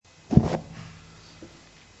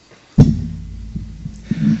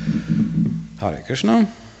Hare Krishna.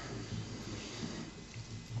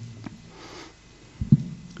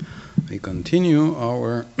 We continue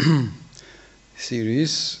our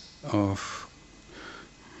series of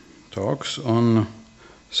talks on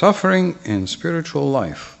suffering in spiritual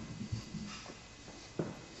life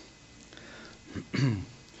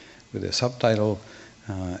with the subtitle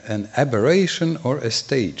An Aberration or a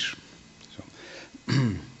Stage. So,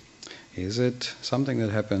 is it something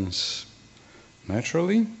that happens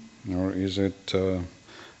naturally, or is it a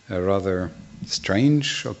rather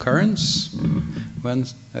strange occurrence when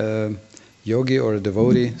a yogi or a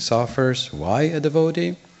devotee suffers? Why a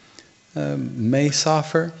devotee may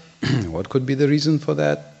suffer? What could be the reason for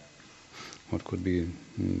that? What could be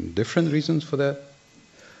different reasons for that?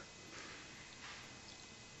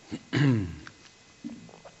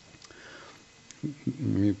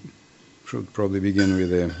 We should probably begin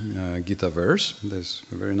with a Gita verse. There's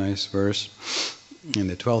a very nice verse in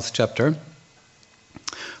the 12th chapter.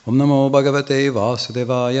 Om Namo Bhagavate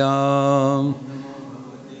Vasudevaya.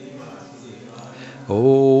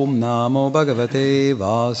 Om Namo Bhagavate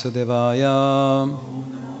Vasudevaya.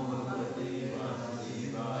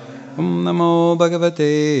 Om Namo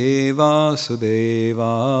Bhagavate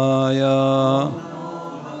Vasudevaya.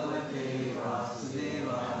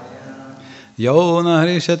 Yo na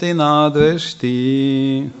hrishati na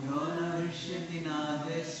dveshti,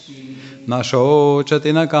 na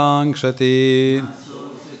shochati na kankshati,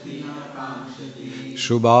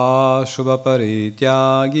 shubha shubha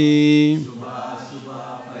parityagi,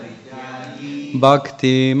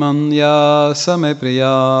 bhakti manya same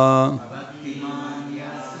priya.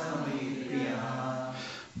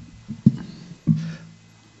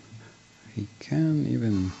 He can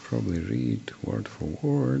even probably read word for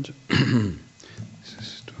word.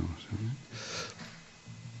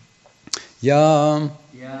 Ya,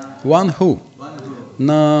 one who,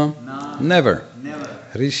 na, never,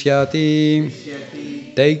 rishyati,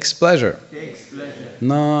 takes pleasure,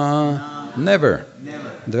 na, never,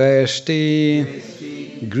 dveshti,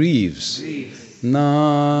 grieves,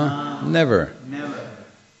 na, never,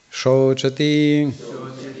 shochati,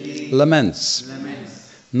 laments,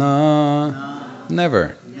 na,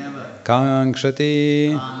 never,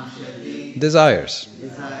 kankshati, desires,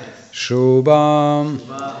 shubha,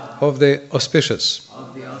 of the auspicious,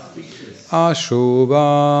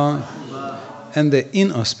 ashubha, and the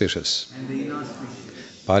inauspicious,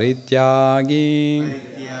 parityagi,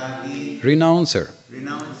 renouncer,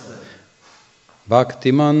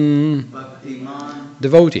 bhaktiman,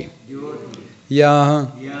 devotee, yah,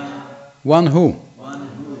 one who,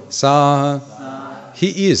 sa,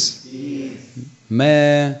 he is,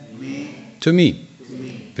 me, to me,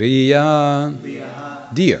 priya,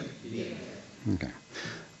 dear. Okay.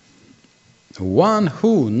 One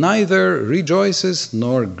who neither rejoices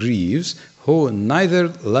nor grieves, who neither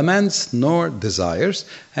laments nor desires,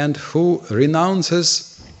 and who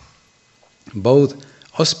renounces both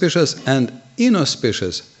auspicious and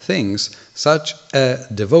inauspicious things, such a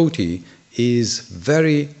devotee is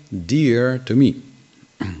very dear to me.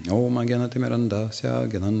 Om Agyanatimirandasya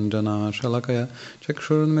Gyananjana Shalakaya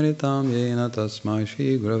Chakshurunmiritam Yena Tasmai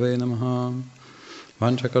Shri Gurave Namaha.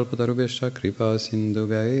 Vanchakalpatarubhyascha kripa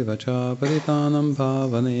sindhubhya eva cha paritanam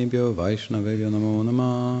bhavanebhyo vaishnavebhyo namo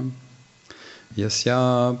namah.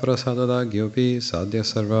 Yasya prasadadagyopi sadhya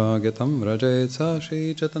sarvagatam rajet sa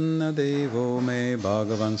Shri Chaitanya Devo me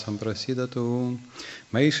Bhagavan samprasidatu.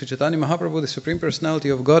 May Shri Chaitanya Mahaprabhu, the Supreme Personality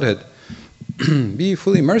of Godhead, be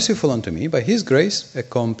fully merciful unto me. By His grace, a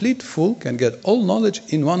complete fool can get all knowledge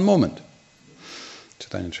in one moment.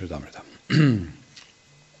 Chaitanya Charitamrita.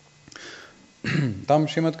 Tam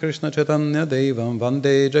Srimad Krishna Chaitanya Devam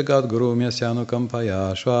Vande Jagat Guru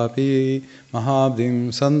Yasyanukampaya Shvapi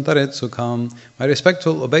Mahabdim Santaret Sukham. My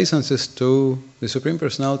respectful obeisances to the Supreme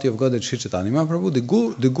Personality of Godhead Shri Chaitanya Mahaprabhu, the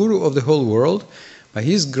Guru of the whole world. By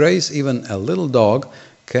His grace, even a little dog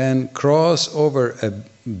can cross over a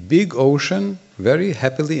big ocean very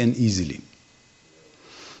happily and easily.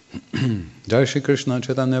 Jai Shri Krishna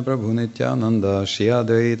Chaitanya Prabhu Nityananda Shri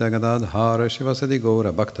Advaita Gadadhara Shivasadi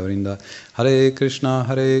Gaura Bhaktavrinda. Hare Krishna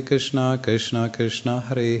Krishna Krishna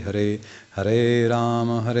Hare Hare, Hare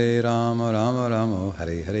Rama Rama Rama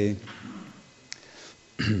Hare Hare.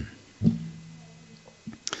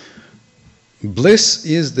 Bliss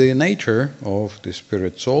is the nature of the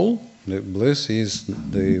spirit soul. The bliss is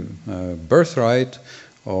the birthright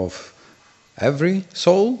of every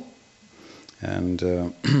soul. And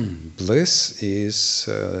bliss is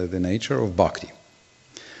the nature of bhakti.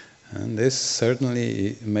 And this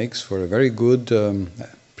certainly makes for a very good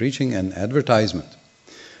preaching and advertisement.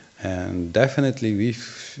 And definitely we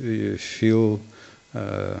feel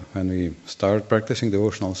when we start practicing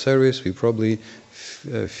devotional service, we probably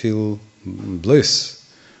feel bliss,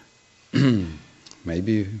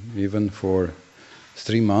 maybe even for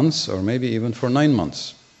 3 months, or maybe even for 9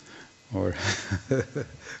 months, or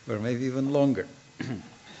or maybe even longer.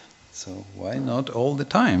 So why not all the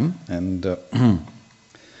time? And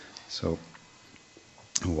so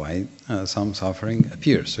why some suffering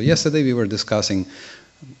appears? So yesterday we were discussing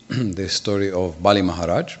the story of Bali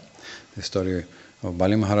Maharaj, the story of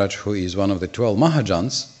Bali Maharaj, who is one of the 12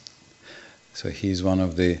 Mahajans. So he is one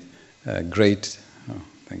of the great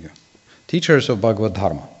teachers of Bhagavad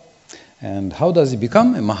Dharma. And how does he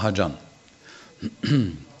become a Mahajan?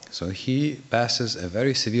 So he passes a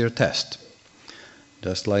very severe test.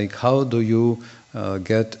 Just like how do you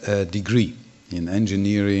get a degree in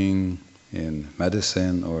engineering, in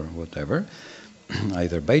medicine, or whatever,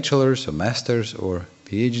 either bachelor's or master's or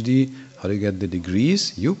PhD, how do you get the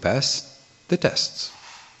degrees? You pass the tests.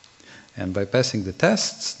 And by passing the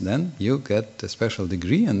tests, then you get a special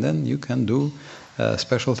degree, and then you can do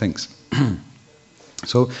special things.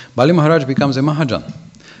 So Bali Maharaj becomes a Mahajan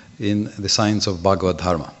in the science of Bhagavad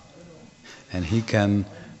Dharma, and he can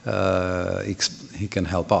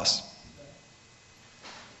help us.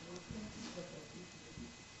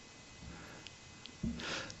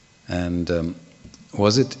 And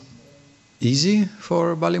was it easy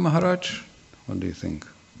for Bali Maharaj? What do you think?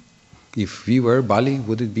 If we were Bali,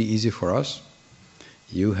 would it be easy for us?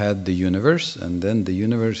 You had the universe, and then the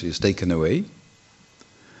universe is taken away,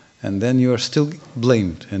 and then you are still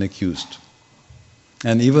blamed and accused.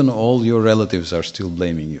 And even all your relatives are still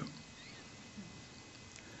blaming you.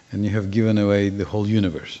 And you have given away the whole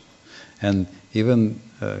universe. And even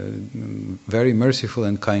very merciful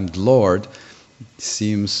and kind Lord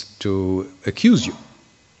seems to accuse you.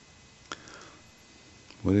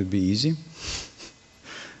 Would it be easy?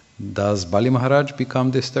 Does Bali Maharaj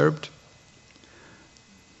become disturbed?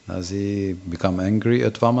 Does he become angry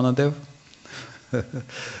at Vamanadev?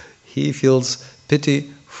 He feels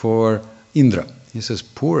pity for Indra. He says,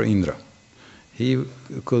 poor Indra. The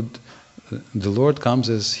Lord comes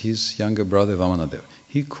as his younger brother Vamanadev.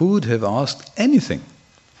 He could have asked anything.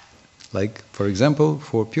 Like, for example,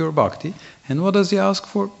 for pure bhakti. And what does he ask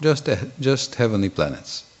for? Just heavenly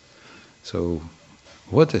planets. So,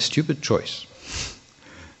 what a stupid choice.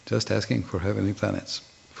 Just asking for heavenly planets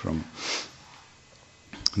from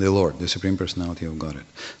the Lord, the Supreme Personality of Godhead.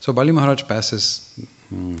 So Bali Maharaj passes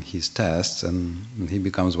his tests, and he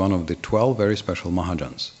becomes one of the 12 very special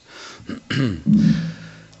Mahajans.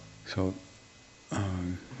 So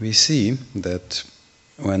we see that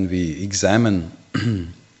when we examine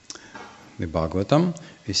the Bhagavatam,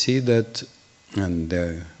 we see that, and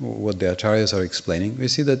what the Acharyas are explaining, we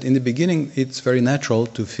see that in the beginning it's very natural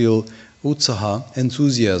to feel utsaha,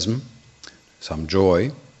 enthusiasm, some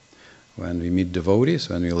joy, when we meet devotees,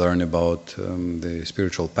 when we learn about the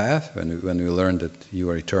spiritual path, when we learn that you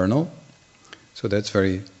are eternal. So that's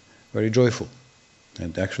very, very joyful.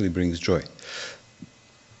 It actually brings joy.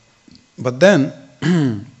 But then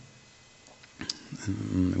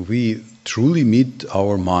we truly meet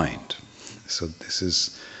our mind. So this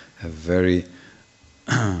is a very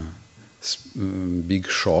big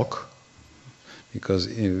shock, because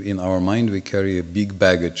in our mind we carry a big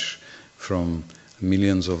baggage from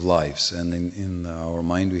millions of lives, and in our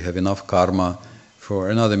mind we have enough karma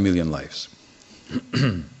for another million lives.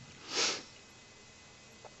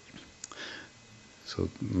 So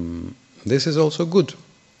this is also good,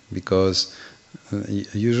 because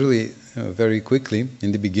usually very quickly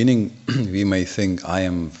in the beginning we may think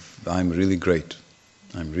I'm really great,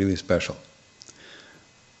 I'm really special.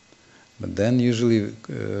 But then usually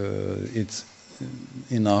it's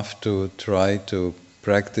enough to try to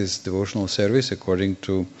practice devotional service according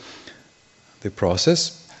to the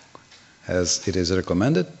process as it is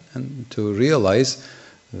recommended, and to realize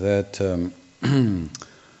that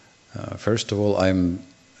first of all, I'm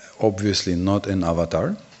obviously not an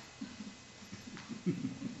avatar.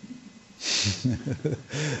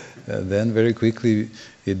 Then very quickly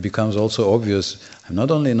it becomes also obvious, I'm not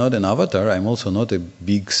only not an avatar, I'm also not a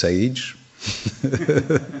big sage.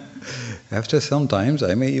 After some times,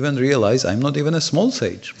 I may even realize I'm not even a small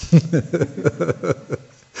sage.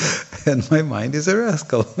 And my mind is a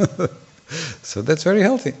rascal. So that's very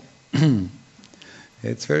healthy.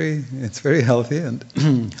 It's very healthy and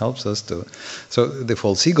helps us to... So the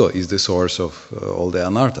false ego is the source of all the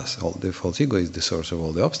anarthas. The false ego is the source of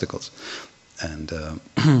all the obstacles. And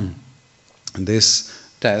this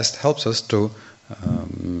test helps us to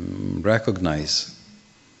recognize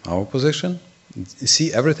our position,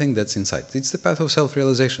 see everything that's inside. It's the path of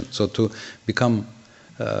self-realization. So to become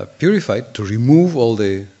purified, to remove all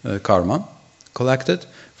the karma collected,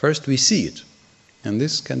 first we see it. And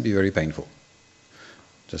this can be very painful.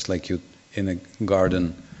 Just like you, in a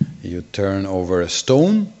garden, you turn over a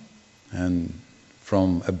stone, and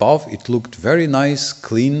from above it looked very nice,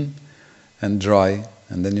 clean and dry,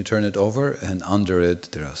 and then you turn it over, and under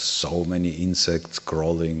it there are so many insects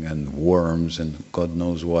crawling and worms and God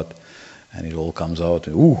knows what, and it all comes out,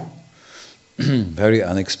 very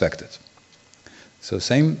unexpected. So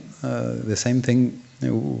the same thing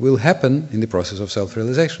will happen in the process of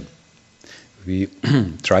self-realization. We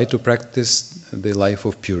try to practice the life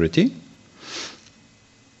of purity,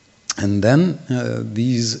 and then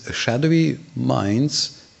these shadowy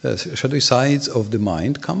sides of the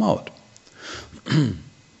mind come out.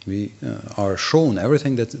 We are shown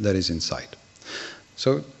everything that is inside.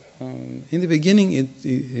 So in the beginning it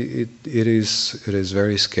is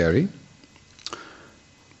very scary.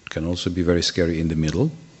 It can also be very scary in the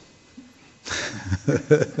middle.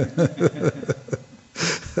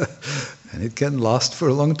 And it can last for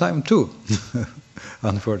a long time too,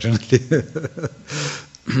 unfortunately.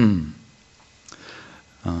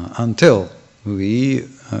 Until we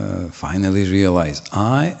finally realize,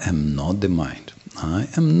 I am not the mind. I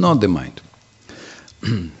am not the mind.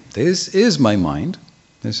 This is my mind.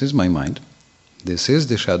 This is my mind. This is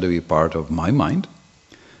the shadowy part of my mind.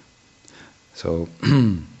 So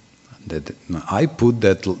that I put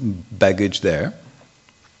that baggage there,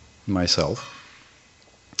 myself.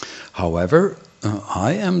 However,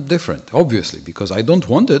 I am different, obviously, because I don't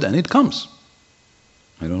want it and it comes.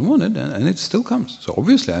 I don't want it and it still comes. So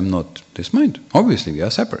obviously I'm not this mind. Obviously we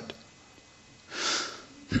are separate.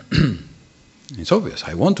 It's obvious.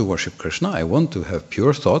 I want to worship Krishna. I want to have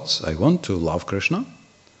pure thoughts. I want to love Krishna.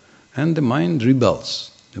 And the mind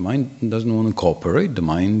rebels. The mind doesn't want to cooperate. The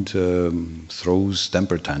mind throws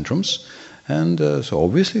temper tantrums. And so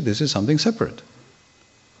obviously this is something separate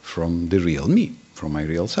from the real me, from my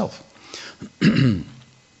real self.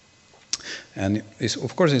 And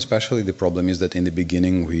of course, especially the problem is that in the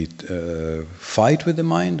beginning we fight with the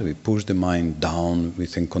mind, we push the mind down, we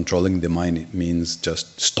think controlling the mind means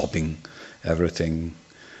just stopping everything.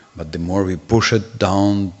 But the more we push it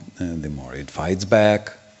down, the more it fights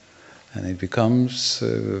back, and it becomes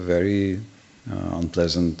a very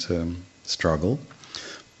unpleasant struggle.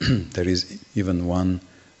 There is even one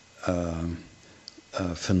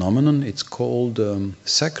phenomenon, it's called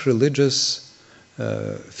sacrilegious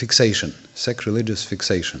fixation. Sacrilegious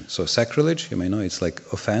fixation. So sacrilege, you may know, it's like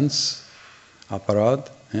offense, aparad,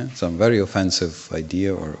 some very offensive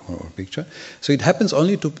idea or picture. So it happens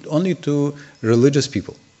only to religious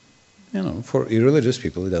people. You know, for irreligious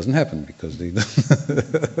people it doesn't happen because they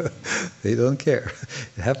don't, they don't care.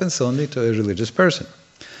 It happens only to a religious person.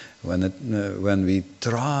 When we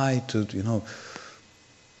try to,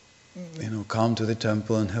 come to the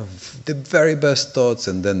temple and have the very best thoughts,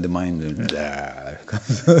 and then the mind,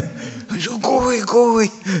 go away,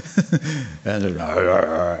 and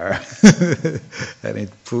it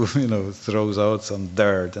throws out some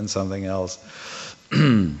dirt and something else,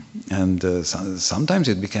 and sometimes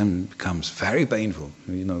it becomes very painful.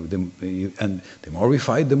 And the more we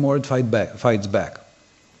fight, the more it fights back.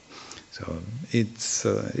 So it's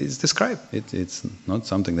described. It's not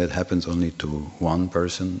something that happens only to one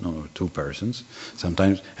person or two persons.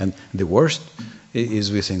 Sometimes, and the worst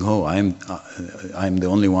is we think, I'm the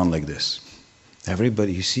only one like this.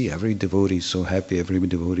 Everybody, you see, every devotee is so happy, every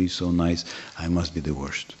devotee is so nice. I must be the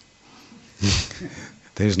worst.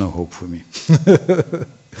 There is no hope for me.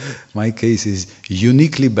 My case is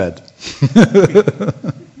uniquely bad.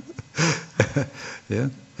 Yeah,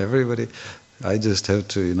 everybody. I just have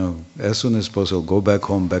to, as soon as possible, go back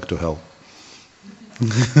home, back to hell.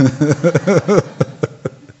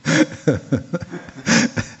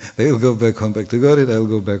 They'll go back home, back to God, and I'll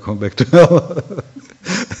go back home, back to hell.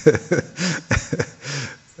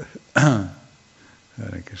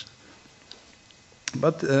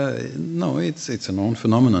 But no, it's a known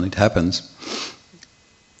phenomenon. It happens,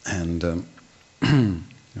 and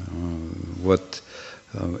what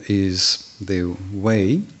is the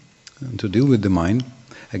way to deal with the mind?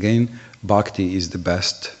 Again, bhakti is the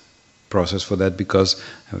best process for that, because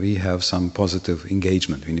we have some positive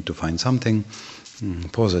engagement. We need to find something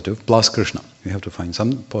positive plus Krishna. We have to find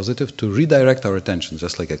some positive to redirect our attention,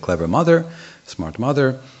 just like a clever mother, smart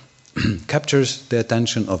mother, captures the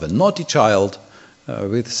attention of a naughty child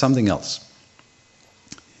with something else.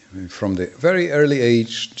 From the very early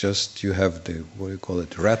age, just you have the,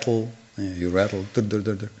 rattle, you rattle,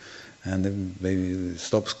 and then baby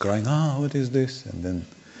stops crying, what is this?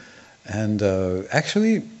 And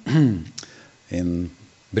actually, in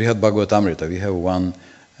Brihad Bhagavatamrita, we have one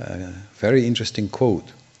very interesting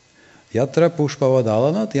quote. Yatra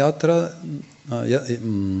pushpavadalanat, yatra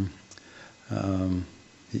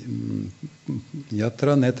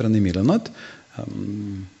yatra netra nimilanat,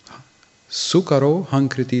 sukaro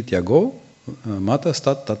hankriti tyago,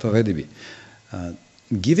 matastat tattva vedibi.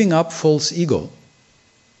 Giving up false ego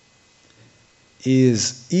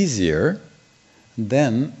is easier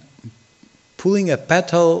than plucking a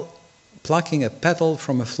petal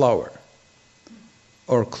from a flower,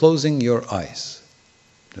 or closing your eyes.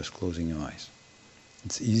 Just closing your eyes.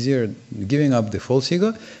 It's easier, giving up the false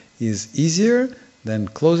ego is easier than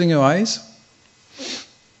closing your eyes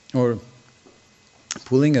or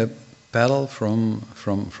pulling a petal from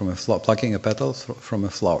a flower, plucking a petal from a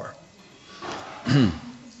flower.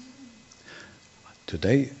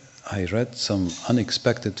 Today I read some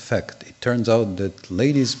unexpected fact. It turns out that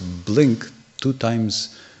ladies blink 2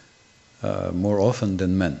 times more often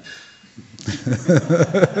than men.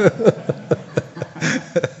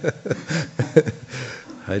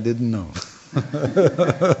 I didn't know.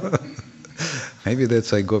 Maybe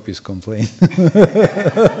that's why gopis complain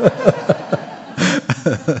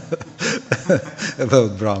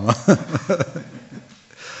about Brahma.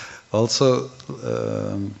 Also,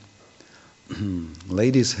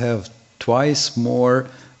 ladies have twice more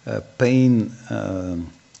pain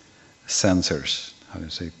sensors. How do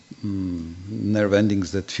you say? Nerve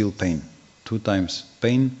endings that feel pain. 2 times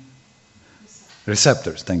pain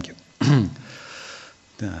receptors. Thank you.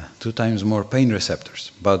 2 times more pain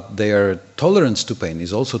receptors, but their tolerance to pain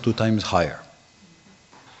is also 2 times higher.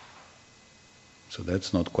 So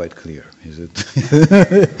that's not quite clear. Is it?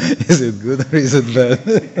 Is it good or is it bad?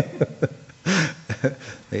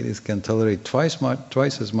 Ladies can tolerate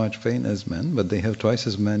twice as much pain as men, but they have twice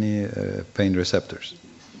as many pain receptors.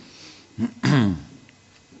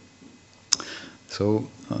 So,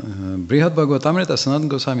 Brihad Bhagavatamrita, Sanatana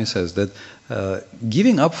Goswami says that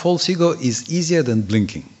giving up false ego is easier than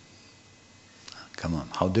blinking. Come on,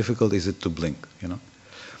 how difficult is it to blink, you know?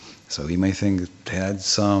 So we may think they had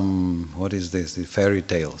some, what is this, the fairy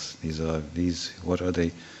tales. What are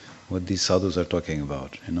they, what these sadhus are talking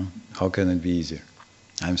about, you know? How can it be easier?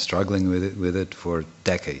 I'm struggling with it for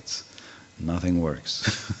decades. Nothing works.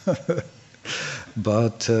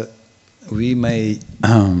 But we may...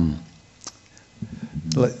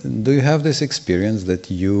 do you have this experience that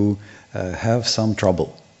you have some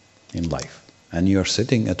trouble in life and you're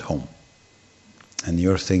sitting at home and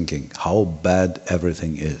you're thinking how bad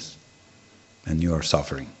everything is and you are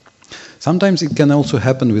suffering? Sometimes it can also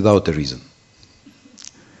happen without a reason.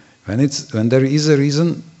 When there is a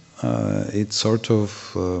reason, it's sort of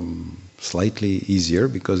slightly easier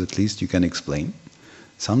because at least you can explain.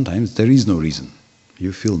 Sometimes there is no reason.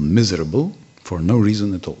 You feel miserable for no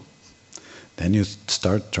reason at all. Then you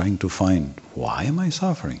start trying to find, why am I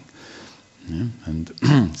suffering? Yeah? And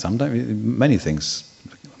sometimes, many things.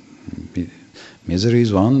 Misery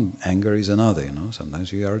is one, anger is another, you know.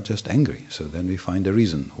 Sometimes we are just angry. So then we find a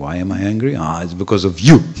reason. Why am I angry? It's because of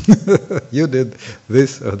you. You did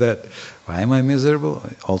this or that. Why am I miserable?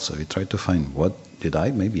 Also, we try to find, what did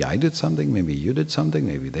I? Maybe I did something, maybe you did something,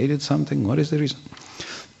 maybe they did something. What is the reason?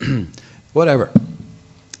 Whatever.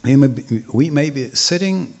 We may be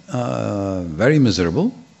sitting very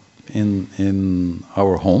miserable in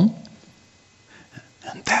our home,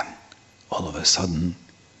 and then all of a sudden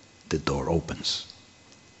the door opens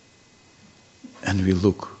and we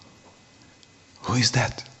look. Who is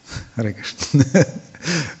that?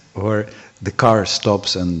 Or the car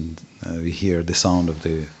stops and we hear the sound of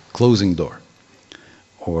the closing door.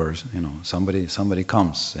 Or, you know, somebody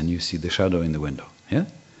comes and you see the shadow in the window. Yeah?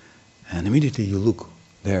 And immediately you look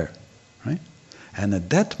there, right? And at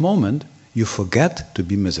that moment, you forget to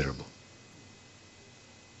be miserable.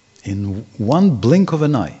 In one blink of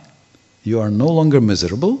an eye, you are no longer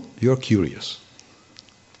miserable, you are curious.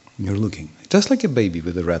 You're looking, just like a baby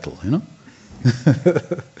with a rattle, you know?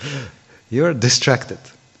 You are distracted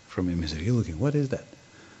from your misery. You're looking, what is that?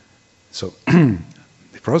 So,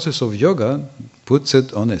 the process of yoga puts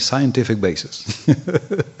it on a scientific basis.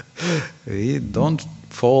 We don't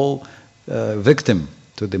fall victim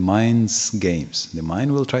to the mind's games. The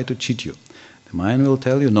mind will try to cheat you. The mind will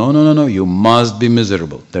tell you, no, you must be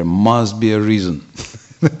miserable. There must be a reason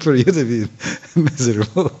for you to be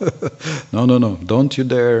miserable. No, don't you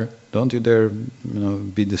dare,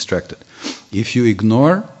 be distracted. If you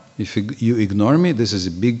ignore me, this is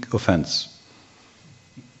a big offense.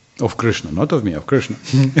 Of Krishna, not of me, of Krishna.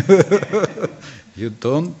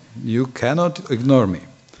 You cannot ignore me.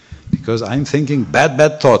 Because I'm thinking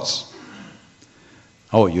bad thoughts.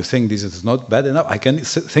 Oh, you think this is not bad enough? I can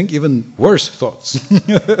think even worse thoughts.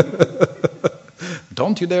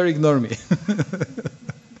 Don't you dare ignore me.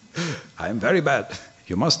 I am very bad.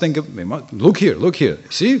 You must think of me. Look here.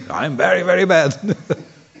 See, I am very, very bad.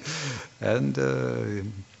 And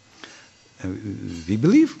we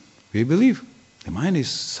believe. The mind is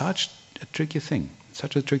such a tricky thing,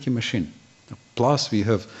 such a tricky machine. Plus, we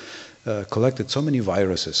have collected so many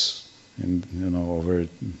viruses, over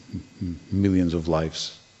millions of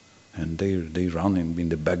lives, and they run in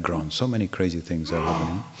the background. So many crazy things are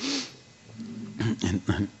happening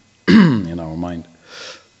in our mind.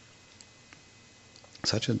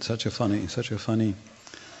 Such a funny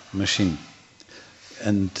machine,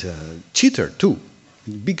 and cheater too,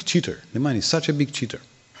 big cheater. The mind is such a big cheater.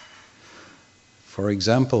 For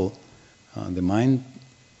example, the mind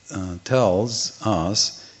tells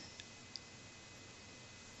us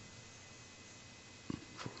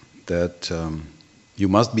that you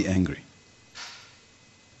must be angry,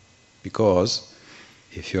 because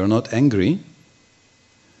if you're not angry,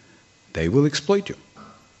 they will exploit you.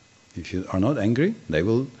 If you are not angry, they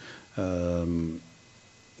will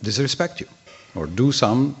disrespect you or do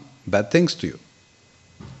some bad things to you.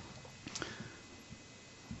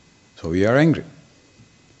 So we are angry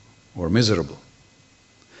or miserable.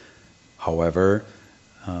 However,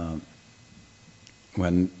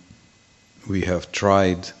 when we have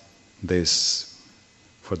tried this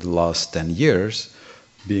for the last 10 years,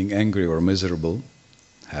 being angry or miserable,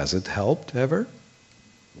 has it helped ever?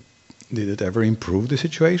 Did it ever improve the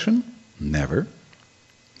situation? Never.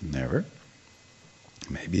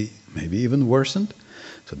 Maybe even worsened.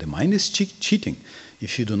 So the mind is cheating.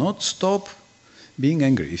 If you do not stop being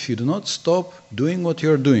angry, if you do not stop doing what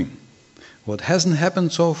you're doing, what hasn't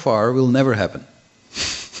happened so far will never happen.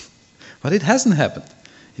 But it hasn't happened.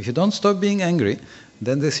 If you don't stop being angry,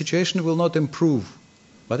 then the situation will not improve.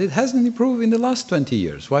 But it hasn't improved in the last 20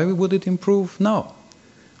 years. Why would it improve now?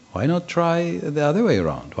 Why not try the other way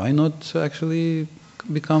around? Why not actually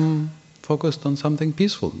become focused on something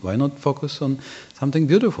peaceful? Why not focus on something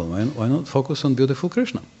beautiful? Why not focus on beautiful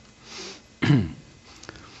Krishna?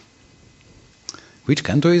 Which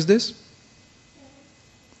canto is this?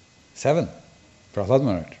 7. Prahlad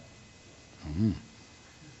Maharaj.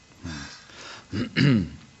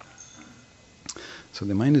 So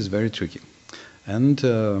the mind is very tricky. And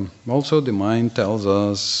also the mind tells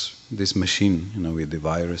us, this machine, with the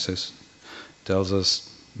viruses, tells us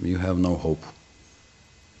you have no hope.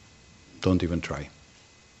 Don't even try.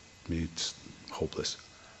 It's hopeless.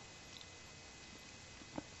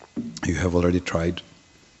 You have already tried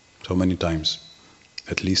so many times,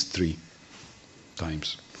 at least 3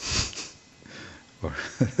 times,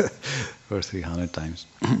 or 300 times,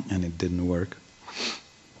 and it didn't work.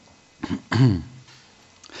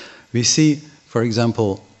 We see, for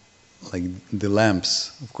example, like the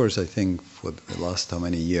lamps. Of course, I think for the last how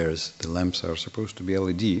many years the lamps are supposed to be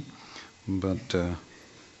LED, but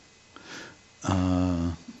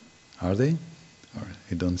are they? Or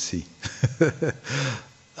I don't see.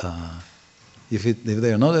 If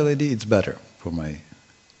they are not LED, it's better for my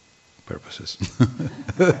purposes.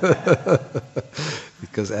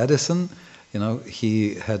 Because Edison,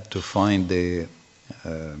 he had to find this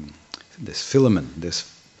filament, this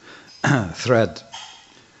thread.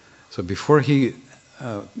 So before he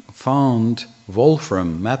found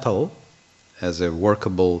wolfram metal as a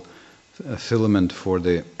workable filament for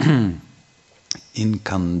the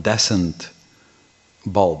incandescent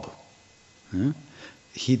bulb,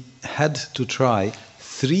 he had to try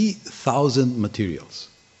 3,000 materials.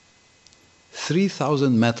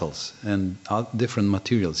 3,000 metals and different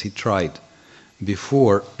materials he tried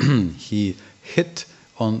before he hit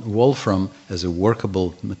on wolfram as a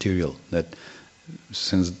workable material that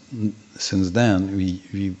since then we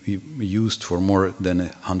used for more than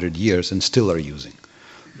 100 years and still are using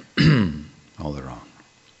all around.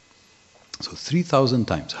 So 3,000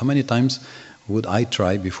 times. How many times would I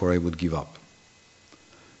try before I would give up?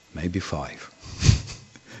 Maybe 5.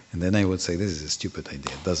 And then I would say, this is a stupid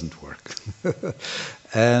idea, it doesn't work.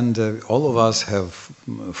 And all of us have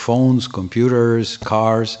phones, computers,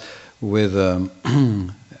 cars with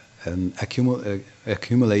an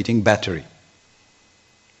accumulating battery,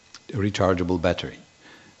 a rechargeable battery.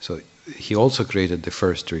 So he also created the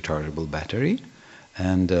first rechargeable battery,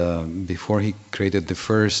 and before he created the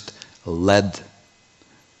first lead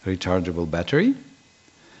rechargeable battery,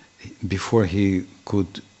 before he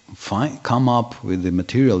could come up with the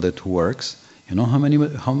material that works, you know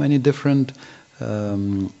how many different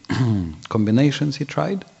combinations he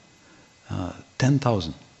tried?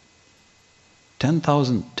 10,000.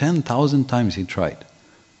 10,000 times he tried.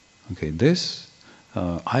 Okay, this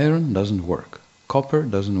Iron doesn't work. Copper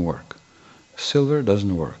doesn't work. Silver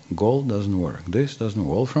doesn't work. Gold doesn't work. This doesn't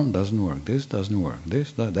work. Wolfram doesn't work. This doesn't work.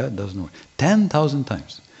 This, that doesn't work. 10,000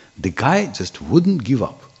 times. The guy just wouldn't give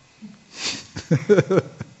up.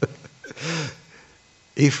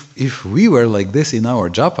 If we were like this in our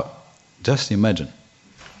japa, just imagine.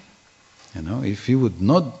 If you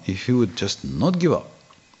would just not give up.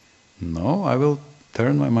 No, I will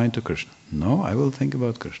turn my mind to Krishna. No, I will think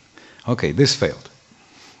about Krishna. Okay, this failed.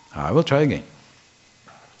 I will try again.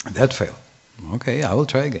 That failed. Okay, I will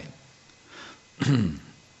try again.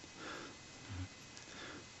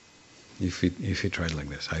 If he tried like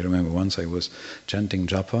this. I remember once I was chanting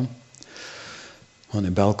japa on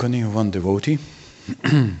a balcony of one devotee.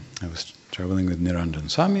 I was traveling with Niranjan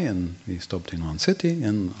Swami and we stopped in one city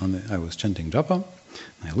and I was chanting japa.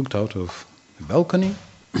 I looked out of the balcony,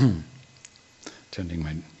 chanting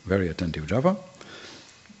my very attentive japa,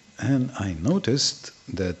 and I noticed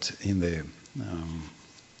that in the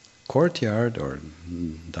courtyard or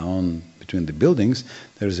down between the buildings,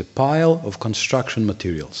 there is a pile of construction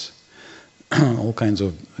materials. All kinds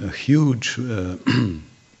of huge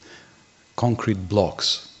concrete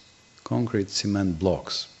blocks, concrete cement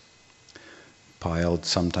blocks, piled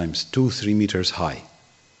sometimes 2-3 meters high.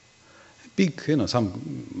 Big,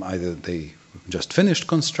 some either they just finished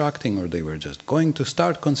constructing or they were just going to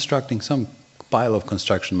start constructing. Some pile of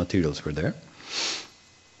construction materials were there.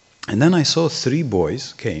 And then I saw 3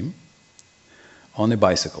 boys came on the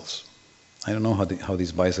bicycles. I don't know how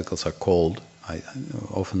these bicycles are called.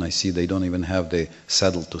 Often I see they don't even have the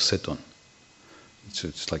saddle to sit on.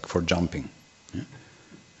 It's like for jumping. Yeah?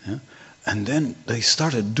 Yeah? And then they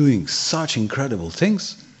started doing such incredible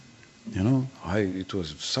things. It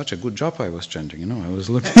was such a good job I was chanting. I was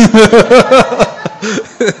looking.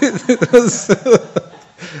 It was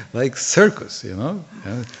like circus, Hare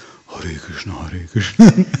Krishna, Hare Krishna.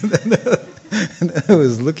 And I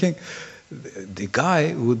was looking. The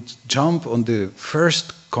guy would jump on the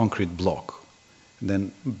first concrete block,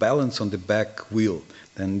 then balance on the back wheel,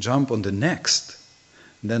 then jump on the next,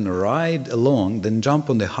 then ride along, then jump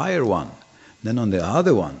on the higher one, then on the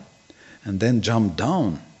other one, and then jump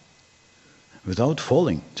down without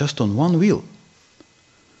falling, just on one wheel.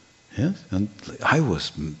 Yes, and I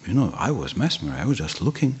was mesmerized. I was just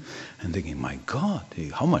looking and thinking, my God,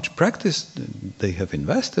 how much practice they have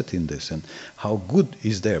invested in this, and how good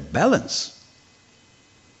is their balance.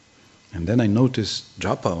 And then I noticed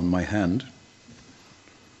japa on my hand,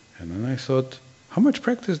 and then I thought, how much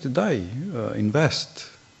practice did I invest?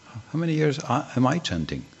 How many years am I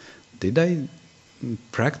chanting? Did I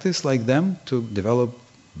practice like them to develop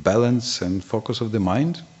balance and focus of the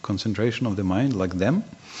mind, concentration of the mind like them?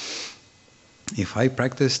 If I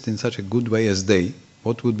practiced in such a good way as they,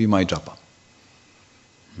 what would be my japa?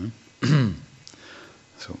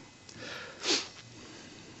 So,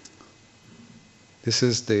 this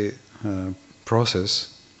is the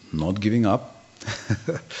process, not giving up,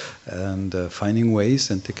 and finding ways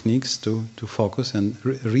and techniques to focus and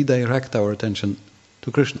redirect our attention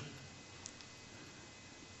to Krishna.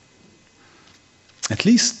 At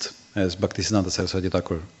least, as Bhaktisiddhanta Saraswati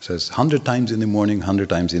Thakur says, 100 times in the morning, 100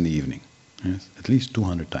 times in the evening. Yes, at least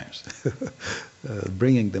 200 times.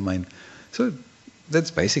 Bringing the mind. So that's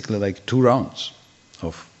basically like 2 rounds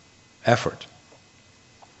of effort,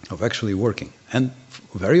 of actually working. And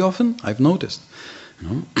very often I've noticed,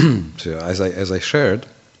 so as I shared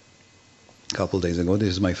a couple of days ago, this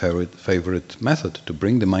is my favorite method to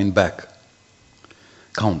bring the mind back.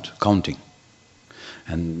 Counting.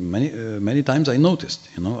 And many times I noticed,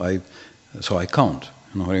 so I count.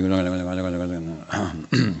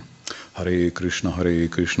 Hare Krishna,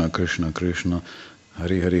 Krishna Krishna,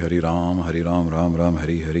 Hare Ram, Ram Ram,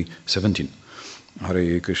 Hare 17.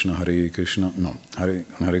 Hare Krishna, no. Hare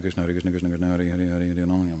Krishna, Krishna Krishna, Hare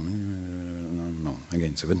no.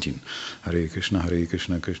 Again 17. Hare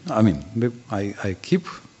Krishna, Krishna. I mean, I keep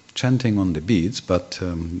chanting on the beads, but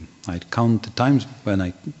I count the times when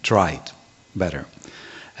I tried better.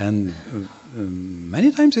 And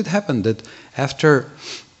many times it happened that after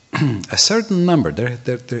a certain number,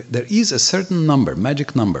 there is a certain number,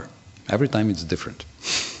 magic number. Every time it's different.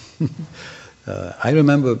 I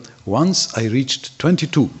remember once I reached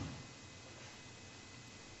 22.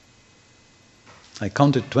 I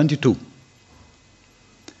counted 22.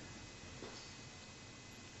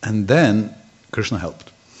 And then Krishna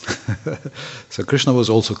helped. So Krishna was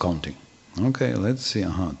also counting. Okay, let's see.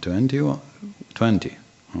 20.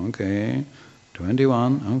 Okay.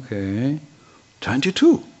 21. Okay.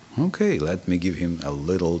 22. Okay, let me give him a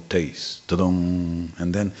little taste. Ta-dum.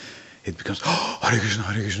 And then it becomes, Hare Krishna,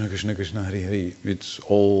 Krishna Krishna, Hare Hare. It's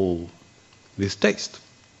all with taste.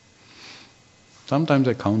 Sometimes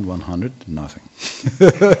I count 100, nothing.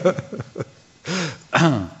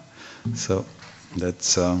 So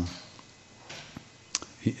that's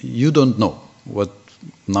you don't know what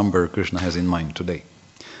number Krishna has in mind today,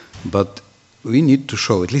 but we need to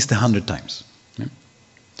show at least 100 times. Yeah?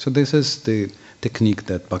 So this is the technique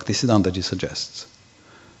that Bhaktisiddhanta Ji suggests,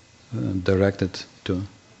 direct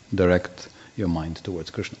your mind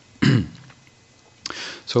towards Krishna.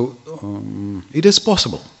 So it is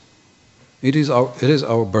possible. It is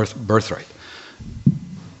our birthright.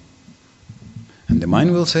 And the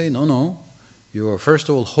mind will say, no, you are first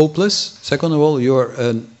of all hopeless, second of all you are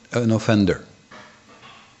an offender.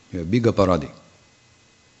 You are big aparadi.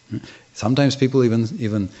 Sometimes people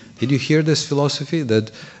even did you hear this philosophy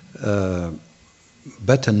that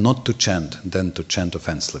better not to chant than to chant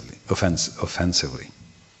offensively?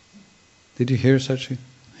 Did you hear such?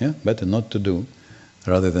 Yeah, better not to do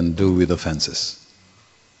rather than do with offenses.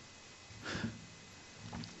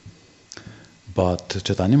 But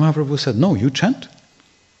Chaitanya Mahaprabhu said, no, you chant.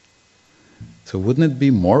 So wouldn't it be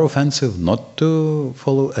more offensive not to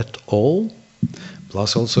follow at all?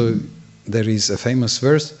 Plus also there is a famous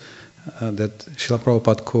verse that Srila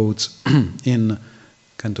Prabhupada quotes in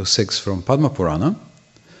Canto 6 from Padma Purana.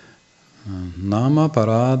 Nama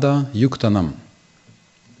parada yuktanam.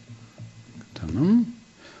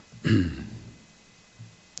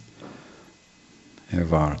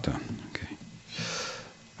 Evarta. Okay.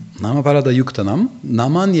 Nama parada yuktanam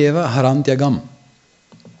namanyeva harantyagam.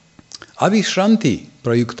 Avishranti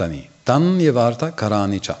prayuktani tan yevarta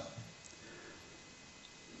karanicha.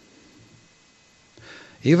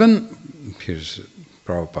 Even, here's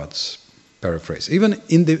Prabhupada's paraphrase, even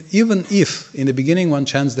if in the beginning one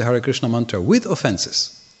chants the Hare Krishna mantra with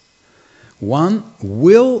offenses, one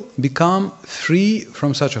will become free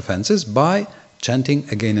from such offenses by chanting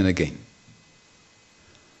again and again.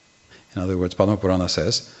 In other words, Padma Purana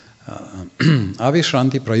says,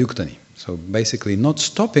 Avishranti prayuktani. So basically not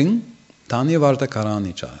stopping, tanya varta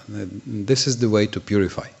karanicha. This is the way to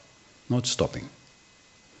purify. Not stopping.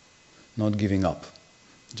 Not giving up.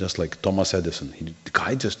 Just like Thomas Edison. The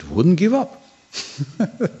guy just wouldn't give up.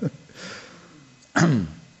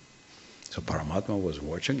 So Paramatma was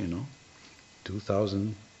watching,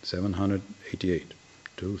 2,788,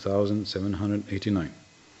 2,789,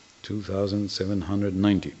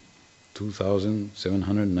 2,790,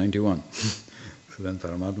 2,791. So then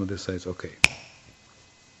Paramatma decides, okay,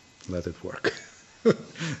 let it work.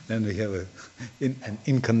 Then we have an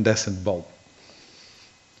incandescent bulb.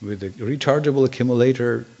 With a rechargeable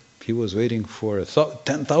accumulator, he was waiting for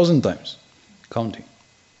 10,000 times, counting.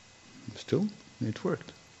 Still, it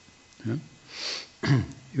worked. Yeah?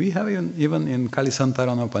 We have even in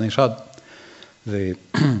Kalisantarana Upanishad, the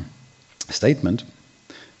statement,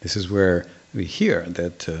 this is where we hear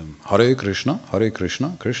that Hare Krishna,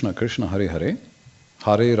 Krishna Krishna, Hare Hare,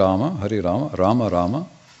 Hare Rama, Rama Rama,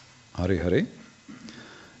 Hare Hare.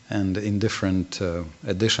 And in different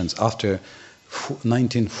editions, after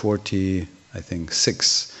 1940, I think,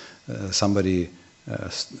 6, somebody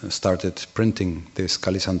started printing this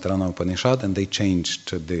Kalisantarana Upanishad and they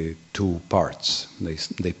changed the two parts.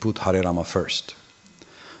 They put Hare Rama first.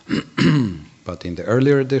 But in the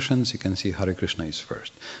earlier editions, you can see Hare Krishna is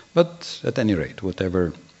first. But at any rate,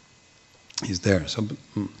 whatever is there. So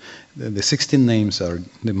the 16 names are,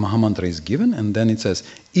 the Mahamantra is given, and then it says,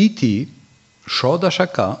 Iti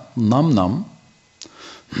Shodashaka Nam Nam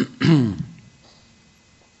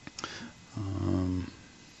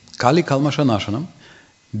Kali Kalmasha Nashanam.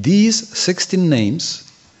 These 16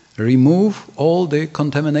 names remove all the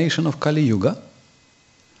contamination of Kali Yuga,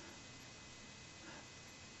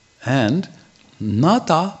 and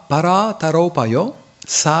Nata Para Taropayo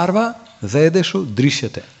Sarva Vedeshu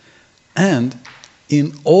Drishyate. And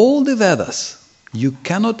in all the Vedas, you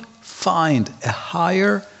cannot find a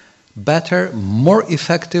higher, better, more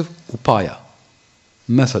effective upaya,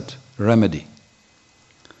 method, remedy,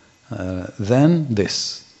 than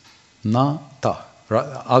this. Nata,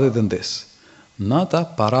 other than this. Nata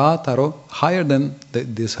parataro, higher than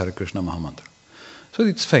this Hare Krishna Mahamantra. So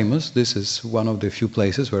it's famous. This is one of the few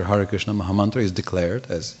places where Hare Krishna Mahamantra is declared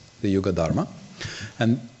as the Yuga Dharma.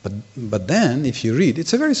 But then, if you read,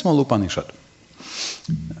 it's a very small Upanishad.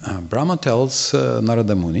 Brahma tells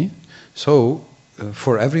Narada Muni, so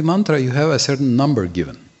for every mantra you have a certain number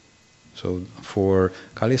given. So for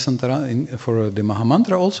Kalisantara, for the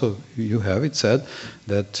Mahamantra also you have it said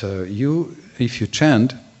that if you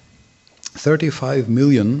chant 35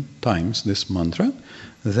 million times this mantra,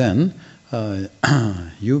 then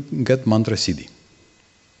you get mantra siddhi.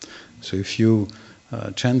 So if you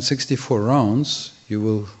chant 64 rounds,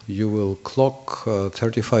 you will clock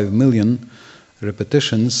 35 million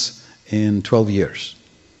repetitions in 12 years.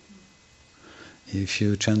 If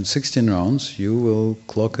you chant 16 rounds, you will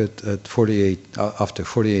clock it at 48 after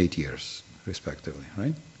 48 years, respectively,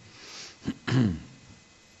 right?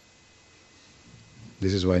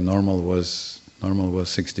 This is why normal was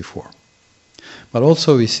 64. But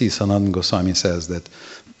also we see Sanatana Goswami says that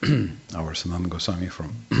our Sanatana Goswami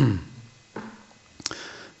from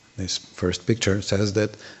this first picture says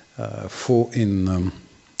that in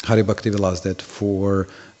Hari Bhakti Vilas that for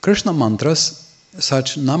Krishna mantras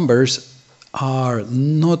such numbers are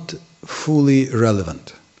not fully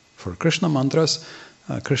relevant. For Krishna mantras,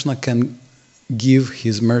 Krishna can give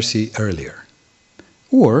his mercy earlier,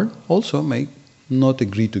 or also may not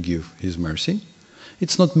agree to give his mercy.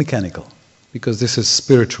 It's not mechanical, because this is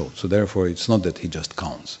spiritual, so therefore it's not that he just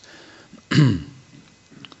counts.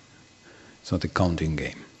 It's not a counting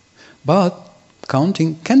game. But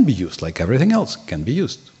counting can be used, like everything else, can be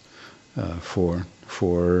used for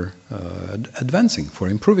advancing, for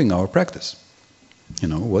improving our practice. You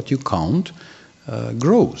know, what you count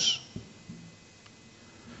grows.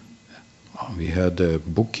 We had a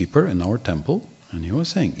bookkeeper in our temple, and he was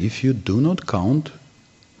saying, if you do not count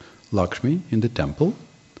Lakshmi in the temple,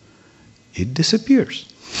 it disappears.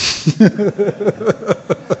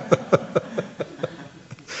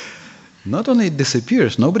 Not only it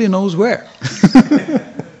disappears, nobody knows where.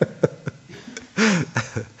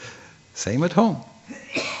 Same at home.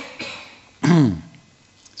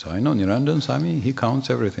 So I know Niranjan Swami, he counts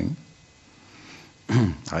everything.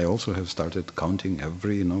 I also have started counting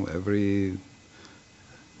every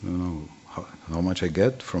how much I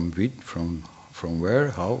get from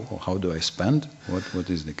where, how do I spend, what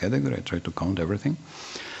is the category. I try to count everything.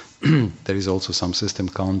 There is also some system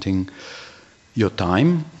counting your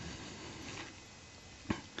time.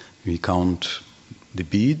 We count the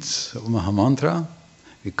beads of Mahamantra.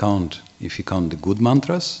 If you count the good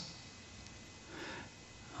mantras,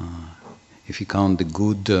 if you count the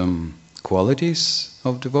good qualities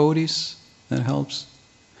of devotees, that helps.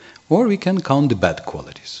 Or we can count the bad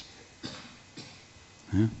qualities.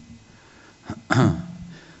 Yeah.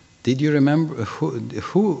 Did you remember,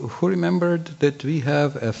 who remembered that we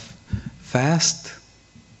have a fast?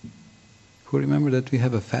 Who remembered that we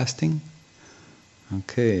have a fasting?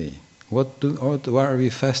 Okay. What are we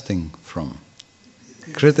fasting from?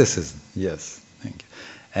 Criticism. Yes. Thank you.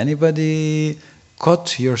 Anybody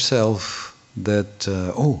caught yourself that,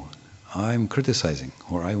 I'm criticizing,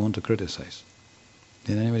 or I want to criticize?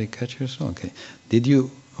 Did anybody catch yourself? Okay.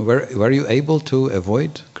 Were you able to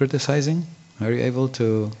avoid criticizing? Were you able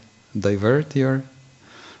to divert your...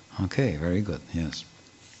 Okay, very good, yes.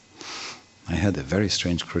 I had a very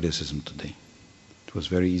strange criticism today. It was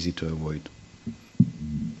very easy to avoid.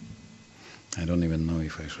 I don't even know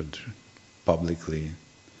if I should publicly...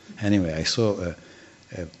 Anyway, I saw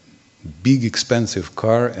a big expensive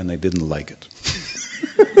car and I didn't like it.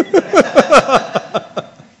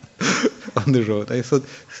 On the road. I thought,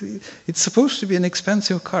 see, it's supposed to be an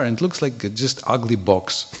expensive car and it looks like a just ugly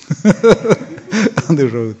box on the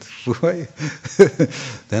road. Why?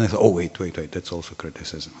 Then I thought, wait, that's also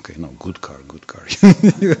criticism. Okay, no, good car.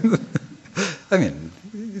 I mean,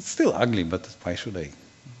 it's still ugly, but why should I?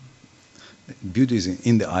 Beauty is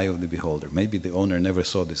in the eye of the beholder. Maybe the owner never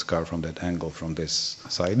saw this car from that angle, from this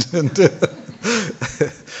side,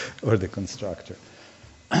 or the constructor.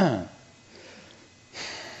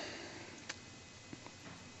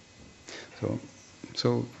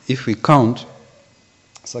 So if we count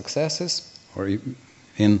successes, or there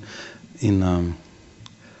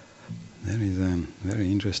is a very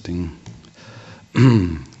interesting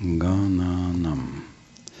Gananam.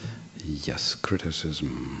 Yes,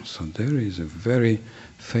 criticism. So there is a very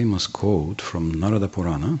famous quote from Narada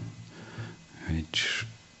Purana, which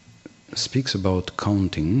speaks about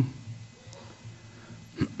counting.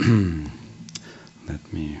 Let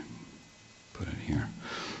me put it here.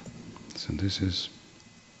 So this is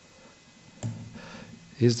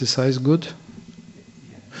the size good?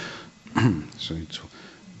 So it's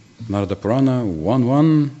Narada Purana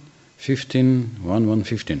 1.1.15,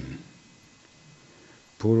 1.1.15.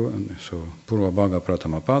 So Purva Bhaga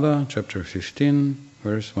Pratama Pada, chapter 15,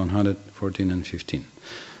 verse 114 and 15.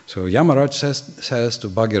 So Yamaraj says to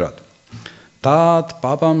Bhagirath, Tat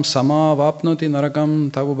papam samavapnoti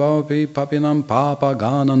narakam tabubhavapi papinam papa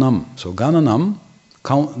gananam. So gananam,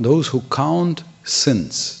 those who count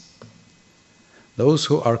sins. Those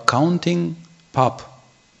who are counting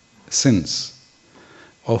sins,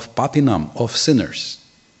 of papinam, of sinners.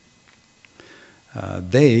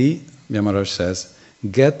 They, Yamaraj says,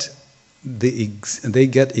 get they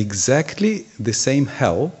get exactly the same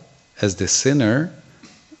hell as the sinner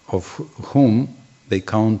of whom they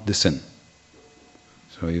count the sin.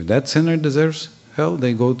 So if that sinner deserves hell,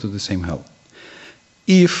 they go to the same hell.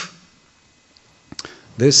 If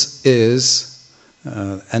this is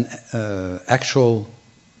an actual,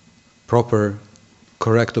 proper,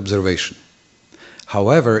 correct observation.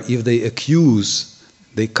 However, if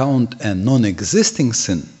they count a non-existing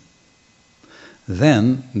sin,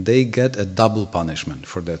 then they get a double punishment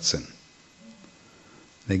for that sin.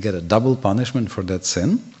 They get a double punishment for that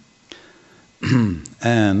sin,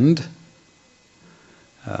 and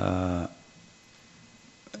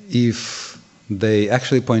if they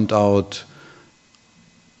actually point out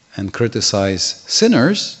and criticize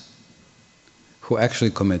sinners who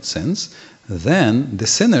actually commit sins, then the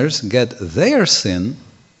sinners get their sin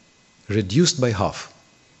reduced by half.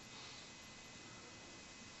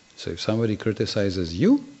 So if somebody criticizes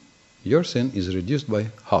you, your sin is reduced by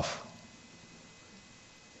half.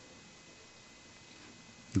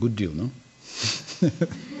 Good deal, no?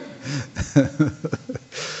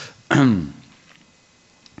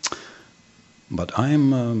 But I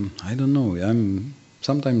don't know, I'm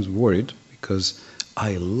sometimes worried because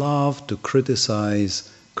I love to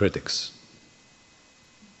criticize critics.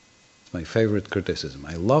 It's my favorite criticism.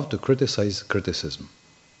 I love to criticize criticism.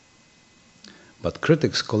 But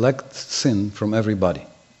critics collect sin from everybody.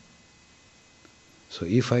 So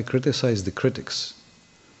if I criticize the critics,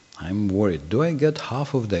 I'm worried. Do I get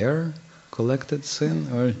half of their collected sin?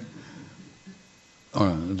 Or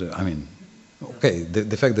I mean, okay,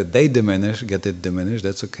 the fact that they get it diminished,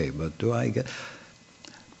 that's okay. But do I get...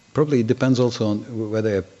 Probably it depends also on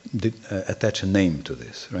whether I attach a name to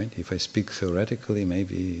this, right? If I speak theoretically,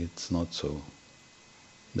 maybe it's not so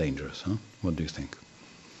dangerous, huh? What do you think?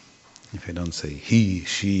 If I don't say he,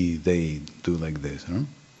 she, they do like this, huh?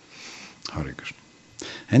 Hare Krishna.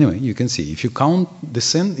 Anyway, you can see, if you count the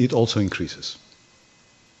sin, it also increases.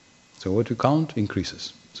 So what you count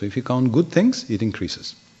increases. So if you count good things, it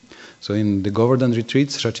increases. So in the Govardhan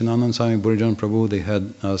retreats, Sachinananda Swami, Burijan Prabhu, they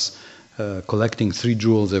had us collecting 3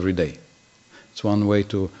 jewels every day. It's one way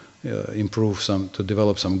to to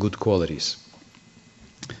develop some good qualities.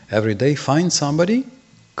 Every day, find somebody,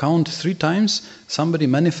 count 3 times, somebody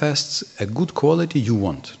manifests a good quality you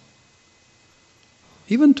want.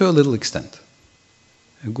 Even to a little extent.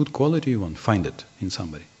 A good quality you want, find it in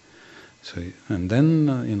somebody. So, and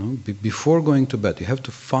then, before going to bed, you have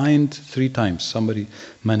to find 3 times somebody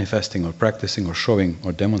manifesting or practicing or showing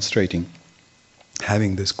or demonstrating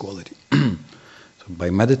having this quality. So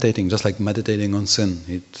by meditating, just like meditating on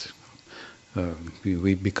sin,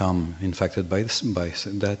 we become infected by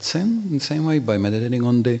that sin. In the same way, by meditating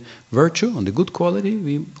on the virtue, on the good quality,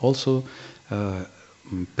 we also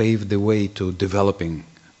pave the way to developing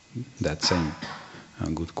that same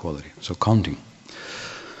good quality. So counting.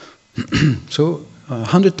 So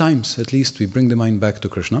 100 times at least we bring the mind back to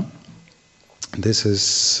Krishna. This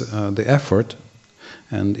is the effort,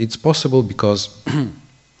 and it's possible because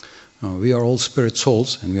we are all spirit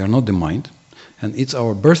souls and we are not the mind, and it's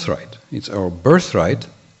our birthright. It's our birthright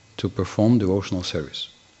to perform devotional service.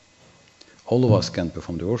 All of us can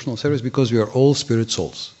perform devotional service because we are all spirit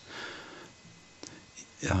souls.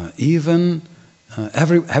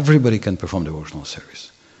 Everybody can perform devotional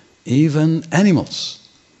service. Even animals.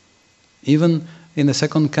 Even in the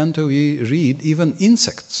second canto we read, even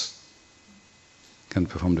insects can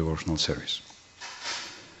perform devotional service.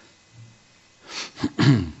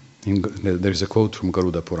 There is a quote from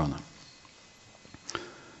Garuda Purana.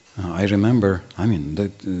 I remember,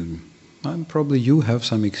 that probably you have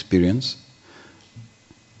some experience.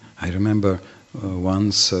 I remember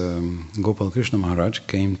once Gopal Krishna Maharaj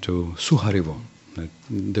came to Suharivo.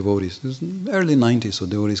 Devotees, this is early 90s, so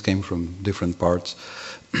devotees came from different parts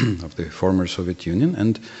of the former Soviet Union,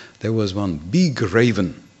 and there was one big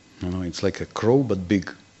raven. It's like a crow but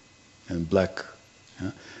big and black.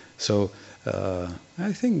 Yeah? So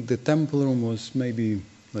I think the temple room was maybe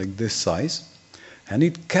like this size, and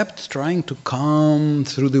it kept trying to come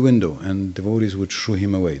through the window, and devotees would shoo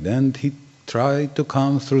him away. Then he tried to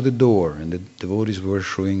come through the door, and the devotees were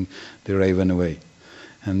shooing the raven away.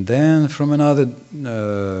 And then from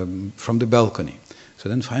the balcony. So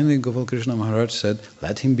then finally Gopal Krishna Maharaj said,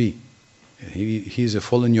 let him be. He is a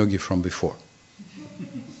fallen yogi from before.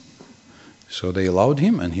 So they allowed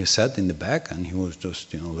him, and he sat in the back, and he was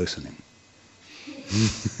just, listening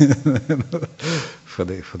for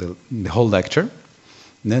the whole lecture.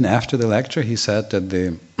 And then after the lecture, he sat at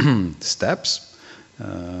the steps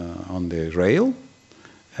on the rail,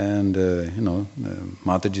 And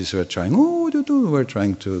Matajis were trying, were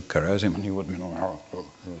trying to caress him, and he would,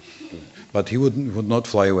 but he would not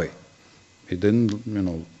fly away. He didn't,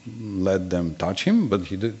 let them touch him, but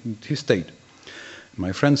he stayed.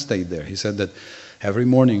 My friend stayed there. He said that every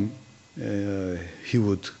morning he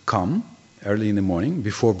would come early in the morning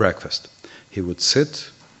before breakfast. He would sit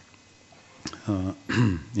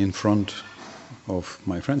in front of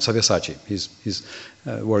my friend Sabyasachi. He's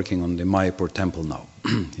working on the Mayapur temple now.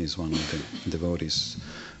 He's one of the devotees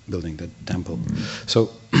building the temple.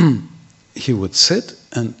 So he would sit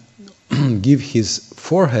and give his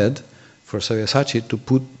forehead for Sabyasachi to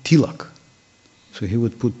put tilak. So he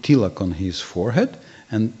would put tilak on his forehead,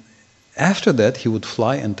 and after that he would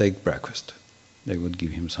fly and take breakfast. They would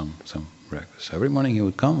give him some breakfast. Every morning he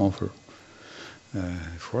would come, offer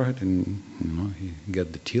forehead, and he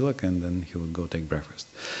get the tilak, and then he would go take breakfast.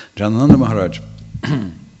 Janananda Maharaj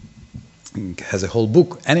has a whole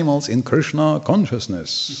book, Animals in Krishna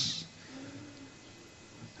Consciousness.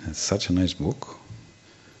 It's such a nice book.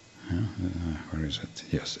 Where is it?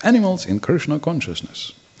 Yes, Animals in Krishna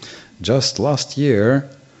Consciousness. Just last year,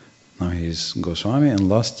 now he's Goswami, and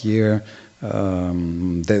last year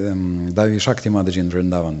Davi Shakti Mataji in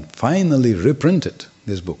Vrindavan finally reprinted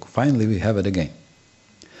this book. Finally we have it again.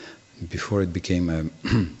 Before it became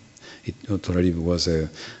it already was a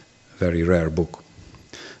very rare book.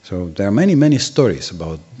 So there are many stories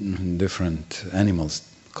about different animals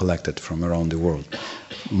collected from around the world.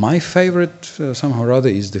 My favorite, somehow or other,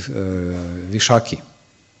 is the Vishaki.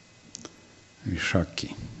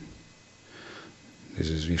 Vishaki. This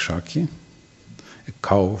is Vishaki, a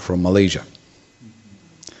cow from Malaysia.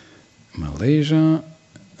 Malaysia,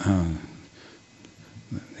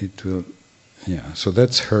 it will, so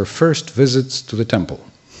that's her first visits to the temple.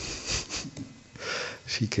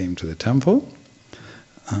 She came to the temple.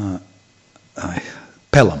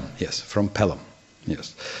 Pelham, yes, from Pelham,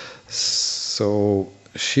 yes. So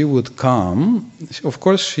she would come. Of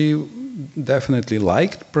course, she definitely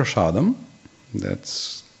liked prasadam.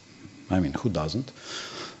 Who doesn't?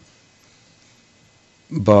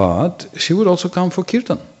 But she would also come for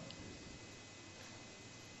kirtan.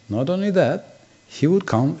 Not only that, she would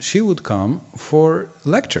come for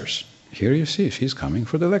lectures. Here you see, she's coming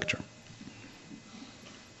for the lecture.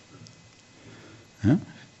 Yeah?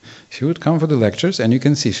 She would come for the lectures, and you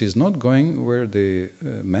can see she's not going where the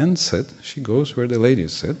men sit, she goes where the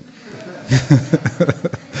ladies sit.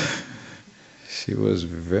 She was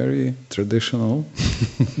very traditional.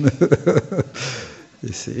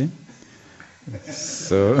 You see?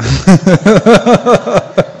 So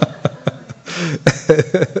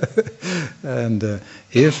and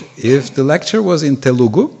if the lecture was in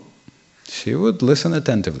Telugu, she would listen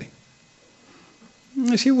attentively.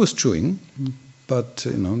 She was chewing, but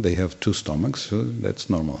they have two stomachs, so that's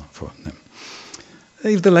normal for them.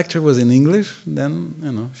 If the lecture was in English,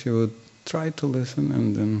 then she would try to listen,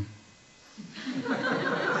 and then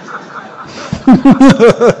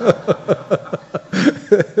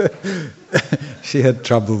she had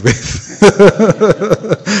trouble with.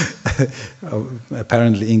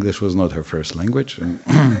 Apparently, English was not her first language, and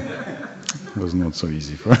it was not so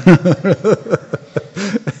easy for her.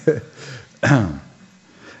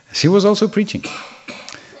 She was also preaching.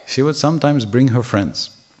 She would sometimes bring her friends.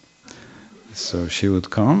 So she would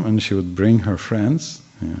come and she would bring her friends.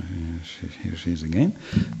 Here she is again,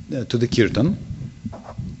 to the kirtan.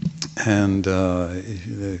 And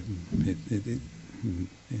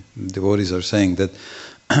devotees are saying that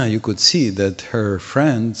you could see that her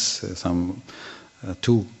friends, some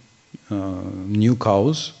two new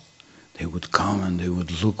cows, they would come and they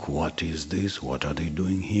would look, what is this? What are they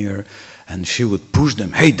doing here? And she would push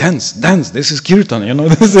them, hey, dance, this is kirtan,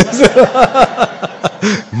 this is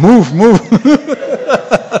move.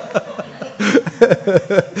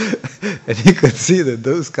 And you could see that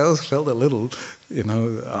those cows felt a little,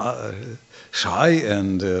 shy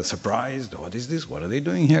and surprised. What is this? What are they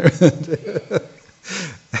doing here?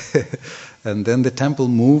 And then the temple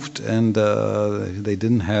moved, and they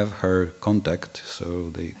didn't have her contact, so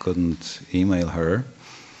they couldn't email her.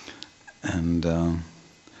 And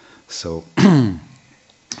so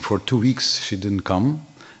for 2 weeks she didn't come,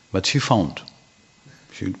 but she found.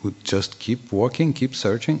 She would just keep walking, keep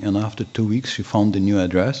searching, and after 2 weeks she found the new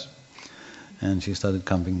address, and she started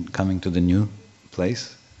coming to the new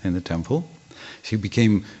place in the temple. She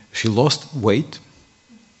lost weight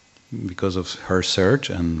because of her search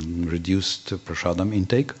and reduced prasadam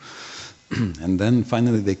intake. And then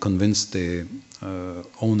finally they convinced the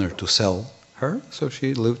owner to sell her, so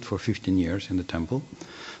she lived for 15 years in the temple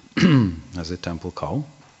as a temple cow,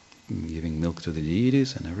 giving milk to the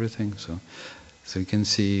deities and everything. So So you can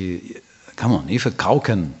see, come on, if a cow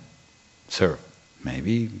can serve,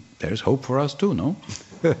 maybe there's hope for us too, no?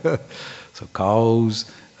 So cows,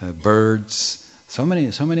 birds, so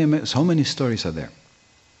many stories are there.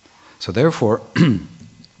 So therefore,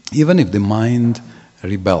 even if the mind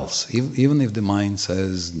rebels, even if the mind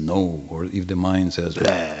says no, or if the mind says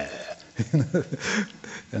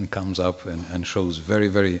and comes up and shows very,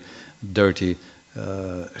 very dirty,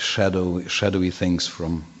 shadowy things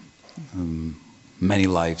from many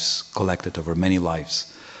lives, collected over many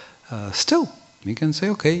lives, still we can say,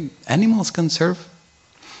 okay, animals can serve.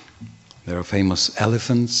 There are famous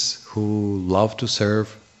elephants who love to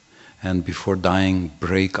serve, and before dying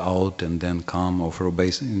break out and then come, offer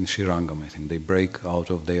obeisance in Srirangam, I think. They break out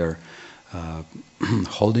of their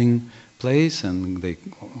holding place and they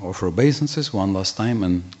offer obeisances one last time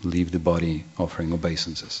and leave the body offering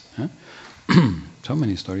obeisances. Yeah? So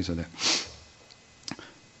many stories are there.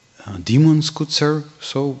 Demons could serve,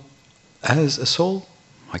 so as a soul,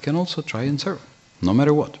 I can also try and serve, no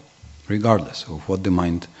matter what, regardless of what the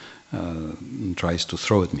mind tries to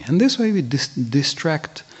throw at me. And this way we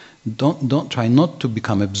distract. Don't try not to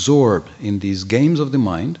become absorbed in these games of the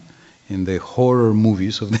mind, in the horror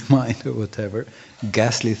movies of the mind or whatever,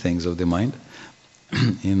 ghastly things of the mind,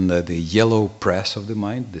 in the yellow press of the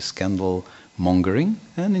mind, the scandal mongering,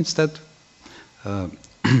 and instead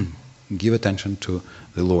give attention to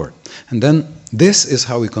the Lord. And then this is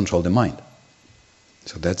how we control the mind.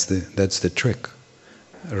 So that's the trick.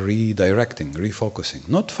 Redirecting, refocusing,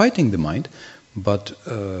 not fighting the mind, but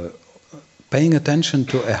paying attention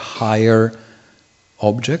to a higher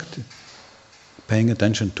object, paying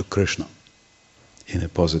attention to Krishna in a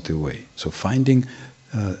positive way. So finding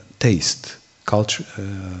taste,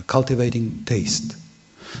 cultivating taste.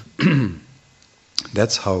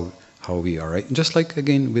 That's how we are. Right? Just like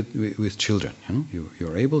again with children,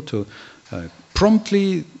 you're able to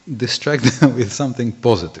promptly distract them with something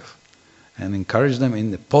positive and encourage them in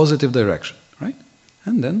the positive direction, right?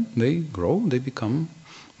 And then they grow, they become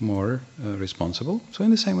more responsible. So in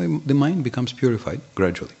the same way, the mind becomes purified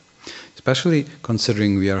gradually. Especially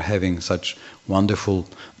considering we are having such wonderful,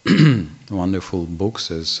 wonderful books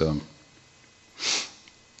as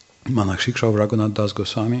Manak Shiksha of Raghunath Das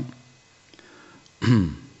Goswami.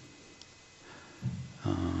 Do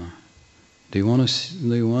you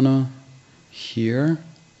wanna hear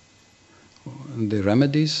the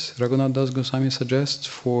remedies Raghunath Das Goswami suggests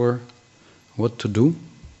for what to do?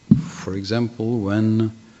 For example,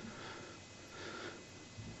 when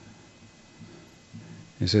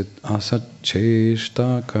is it asat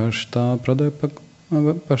cheshta kashta pradapak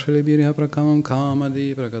pashalibirya prakamam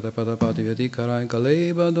kamadi prakatapadapati vyatikarai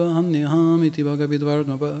kaleba dvahanyaham iti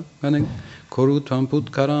bhagavidvarnapa korutvam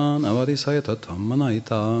putkaran avadisayatatam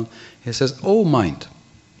manaita. He says, oh mind,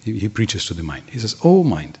 he preaches to the mind. He says, oh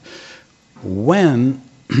mind, when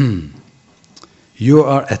you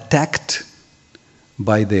are attacked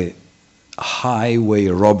by the highway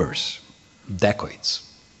robbers, dacoits,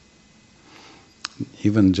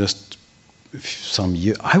 even just some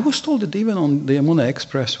years, I was told that even on the Yamuna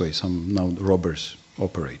Expressway some now robbers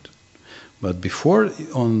operate. But before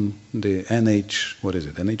on the NH, what is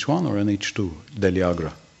it, NH1 or NH2, Delhi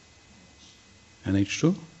Agra?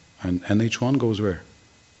 NH2? And NH1 goes where?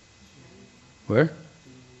 Where?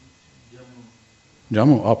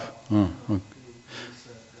 Jammu, up. Oh, okay.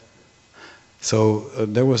 So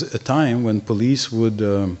there was a time when police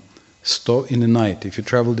would stop in the night. If you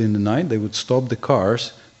traveled in the night, they would stop the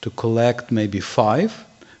cars to collect maybe 5,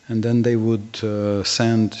 and then they would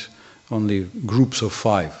send only groups of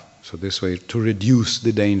 5. So this way, to reduce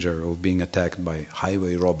the danger of being attacked by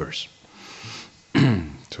highway robbers.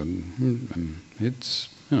 So it's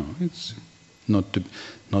it's not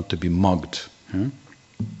to be mugged. Yeah?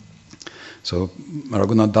 So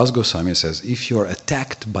Raghunath Das Goswami says, if you are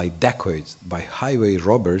attacked by dacoits, by highway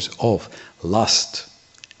robbers of lust,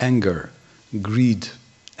 anger, greed,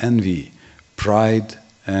 envy, pride,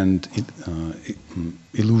 and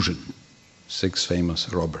illusion, 6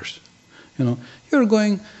 famous robbers, you're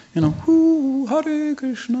going, Hare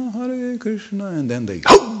Krishna, and then they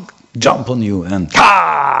jump on you and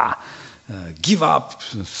give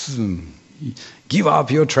up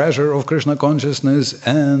your treasure of Krishna consciousness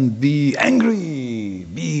and be angry,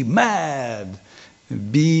 be mad,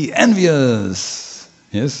 be envious.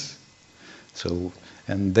 Yes? So,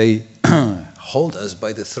 and they hold us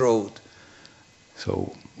by the throat.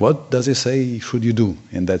 So, what does he say should you do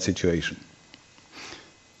in that situation?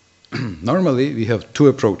 Normally, we have 2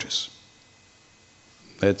 approaches.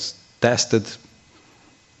 That's tested.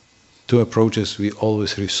 2 approaches we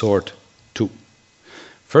always resort to.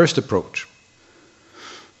 First approach.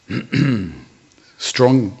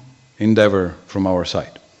 strong endeavor from our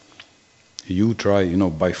side. You try,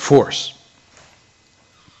 by force.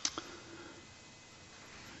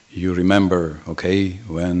 You remember, okay,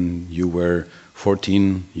 when you were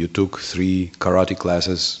 14, you took 3 karate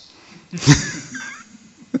classes.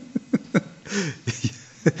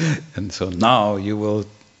 And so now you will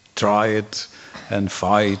try it and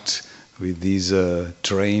fight with these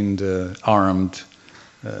trained, armed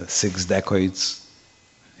 6 dacoits.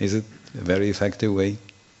 Is it a very effective way?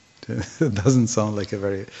 It doesn't sound like a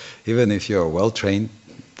very... Even if you're well trained,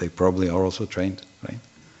 they probably are also trained, right?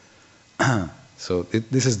 So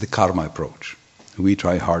this is the karma approach. We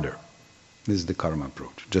try harder. This is the karma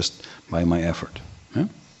approach, just by my effort. Yeah?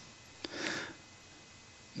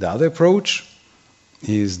 The other approach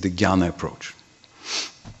is the jnana approach.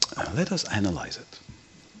 Let us analyze it.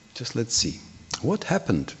 Just let's see. What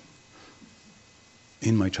happened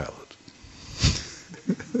in my childhood?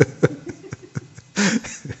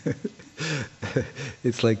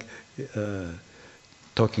 It's like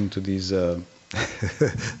talking to these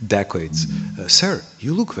dacoits. Sir,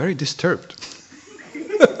 you look very disturbed.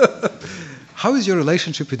 How is your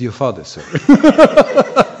relationship with your father, sir?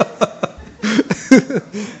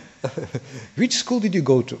 Which school did you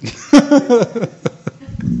go to?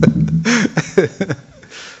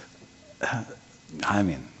 I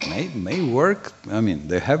mean, may work. I mean,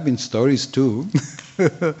 there have been stories too.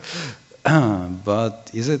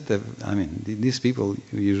 But is it, these people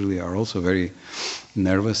usually are also very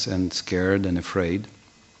nervous and scared and afraid.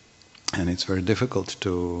 And it's very difficult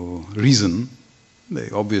to reason. They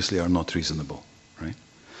obviously are not reasonable, right?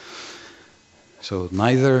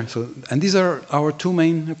 And these are our 2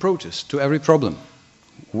 main approaches to every problem.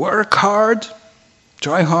 Work hard,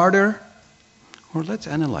 try harder, or let's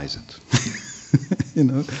analyze it.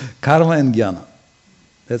 Karma and jnana.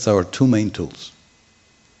 That's our 2 main tools.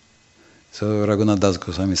 So Raghunath Das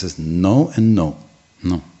Goswami says, no and no.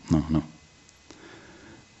 No, no, no.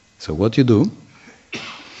 So what you do,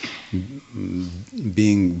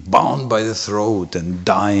 being bound by the throat and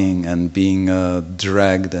dying and being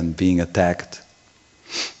dragged and being attacked,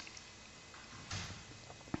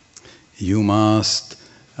 you must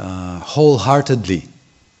wholeheartedly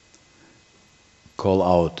call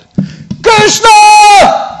out, Krishna!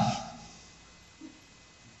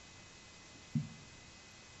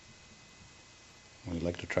 Would you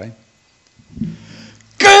like to try?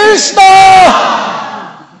 Krishna!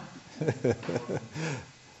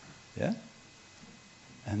 Yeah?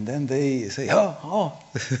 And then they say, oh,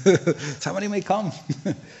 somebody may come.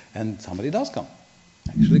 And somebody does come.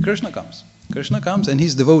 Actually, Krishna comes. Krishna comes and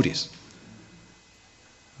his devotees.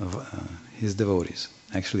 His devotees.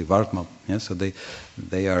 Actually, Vartma. Yeah? So they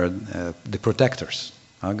are the protectors.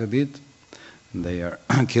 Agabit. They are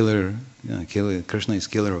killer. Krishna is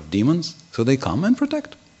killer of demons. So they come and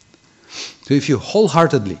protect. So if you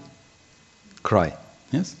wholeheartedly cry,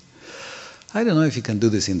 yes? I don't know if you can do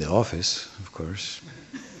this in the office, of course.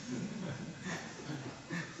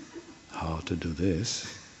 How to do this?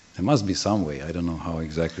 There must be some way. I don't know how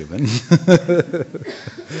exactly. But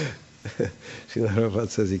Srila Prabhupada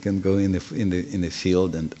says you can go in the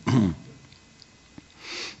field and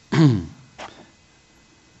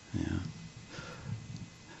yeah.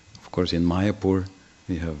 Of course, in Mayapur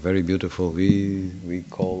we have very beautiful. We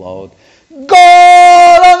call out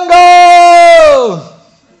Gauranga.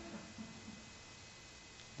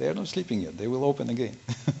 They are not sleeping yet. They will open again.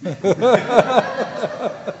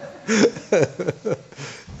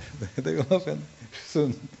 They will open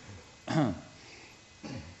soon.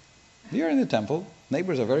 We are in the temple.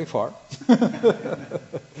 Neighbors are very far. We are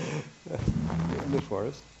in the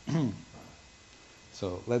forest.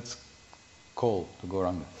 So let's call to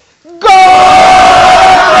Gauranga. Gauranga!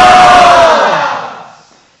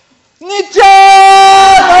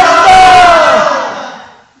 Nityananda!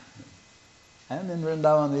 And in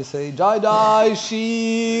Vrindavan they say, Jai Jai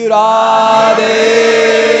Shri Radhesha.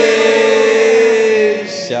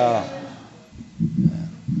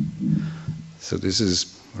 So this is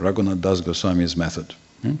Raghunath Das Goswami's method.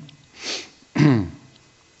 Anyway,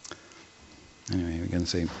 we can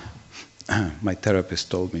say, my therapist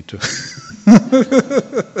told me to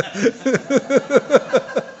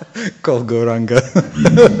call Gauranga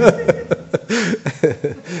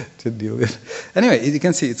to deal with. Anyway, you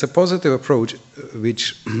can see it's a positive approach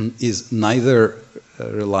which is neither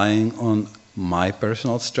relying on my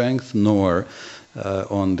personal strength nor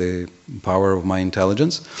on the power of my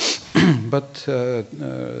intelligence, but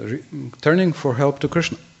turning for help to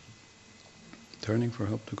Krishna. Turning for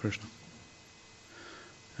help to Krishna.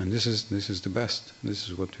 And this is the best. This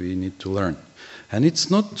is what we need to learn. And it's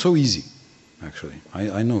not so easy. actually.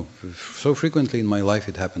 I know. So frequently in my life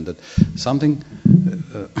it happened that something,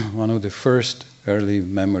 one of the first early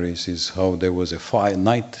memories is how there was a fire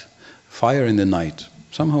in the night.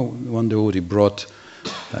 Somehow one devotee brought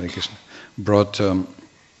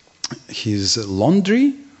his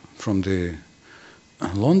laundry from the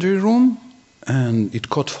laundry room, and it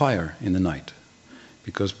caught fire in the night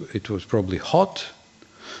because it was probably hot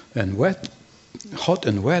and wet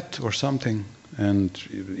or something, and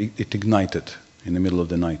it ignited in the middle of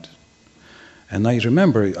the night. And I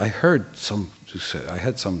remember I had some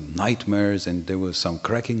nightmares, and there was some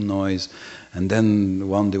cracking noise, and then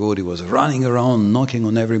one devotee was running around knocking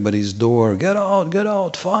on everybody's door, get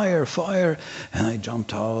out, fire, fire. And I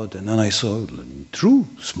jumped out, and then I saw true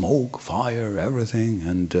smoke, fire, everything,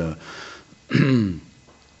 and and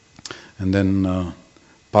then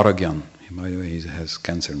Paragyan, by the way, he has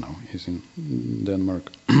cancer now, he's in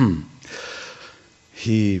Denmark.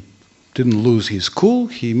 He didn't lose his cool.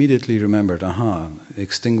 He immediately remembered, the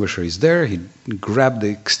extinguisher is there. He grabbed the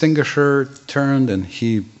extinguisher, turned, and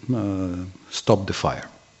he stopped the fire.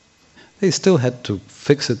 They still had to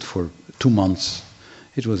fix it for 2 months.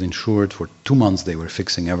 It was insured. For 2 months they were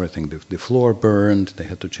fixing everything. The floor burned. They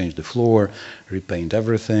had to change the floor, repaint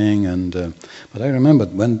everything. But I remember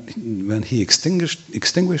when he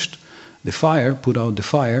extinguished the fire, put out the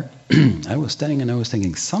fire, I was standing and I was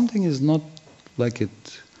thinking, something is not like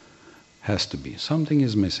it has to be. Something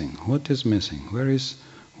is missing. What is missing?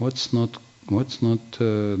 What's not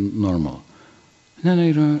normal? And then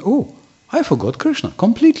I remember, I forgot Krishna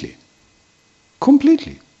completely.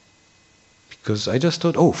 Because I just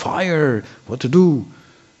thought, fire, what to do?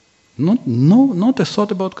 Not a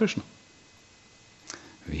thought about Krishna.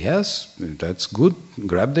 Yes, that's good.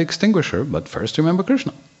 Grab the extinguisher, but first remember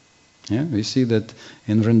Krishna. Yeah, we see that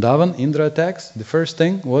in Vrindavan, Indra attacks. The first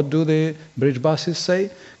thing, what do the Brijbasis say?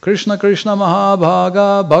 Krishna, Krishna,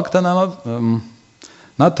 Mahabhaga, Bhaktanam,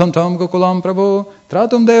 Natham Tam Gokulam Prabhu,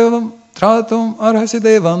 Tratum Devam, Tratum Arhasi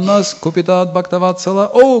Devanas, Kupitat Bhaktavatsala.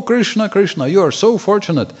 Oh, Krishna, Krishna, you are so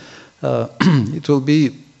fortunate. It will be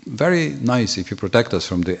very nice if you protect us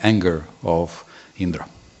from the anger of Indra.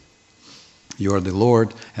 You are the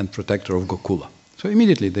Lord and protector of Gokula. So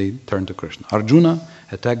immediately they turn to Krishna. Arjuna,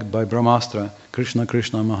 attacked by Brahmastra, Krishna,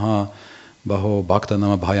 Krishna, Maha, Baho,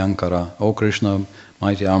 Bhaktanama, Bhayankara. O Krishna,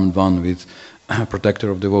 mighty armed one with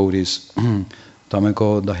protector of devotees.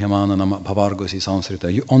 Tameko, Dahyamana, Bhavargosi,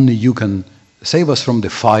 Sansrita. Only you can save us from the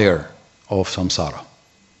fire of samsara.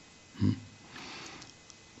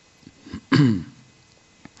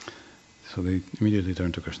 So they immediately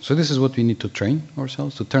turn to Krishna. So this is what we need to train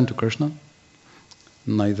ourselves, to turn to Krishna.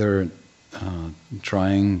 Neither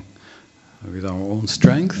trying with our own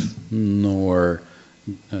strength, nor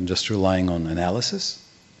just relying on analysis,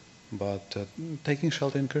 but taking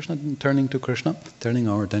shelter in Krishna, turning to Krishna, turning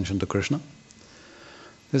our attention to Krishna.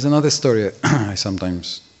 There's another story I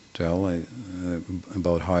sometimes tell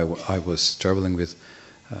about how I was traveling with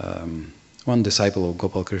one disciple of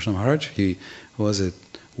Gopal Krishna Maharaj. He was a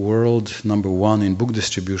world #1 in book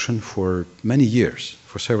distribution for many years,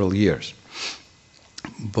 for several years.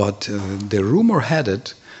 But the rumor had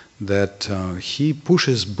it that he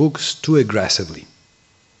pushes books too aggressively,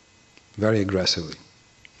 very aggressively.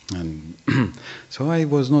 And so I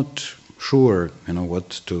was not sure,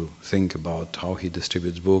 what to think about how he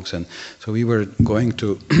distributes books. And so we were going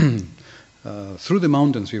to, through the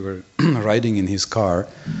mountains, we were riding in his car,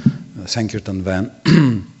 Sankirtan van,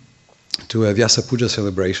 to a Vyasa Puja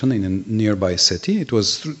celebration in a nearby city. It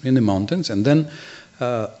was in the mountains. And then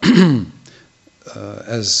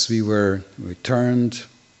as we turned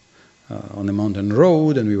on a mountain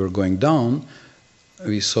road and we were going down,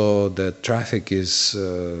 we saw that traffic is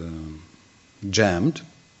jammed,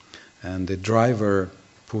 and the driver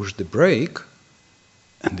pushed the brake,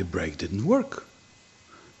 and the brake didn't work.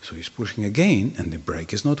 So he's pushing again, and the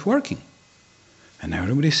brake is not working. And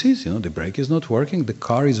everybody sees, the brake is not working, the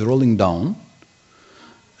car is rolling down,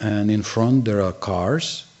 and in front there are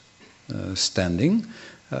cars standing.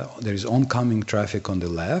 There is oncoming traffic on the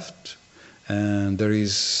left, and there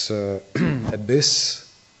is abyss,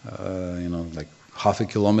 like half a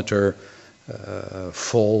kilometer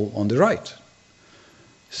fall on the right.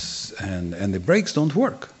 And the brakes don't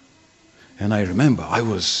work. And I remember I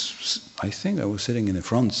think I was sitting in the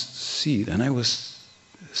front seat, and I was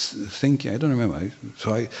thinking, I don't remember.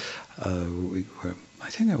 I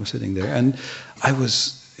think I was sitting there, and I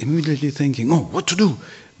was immediately thinking, what to do?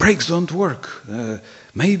 Brakes don't work.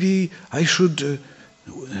 Maybe I should.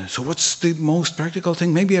 So what's the most practical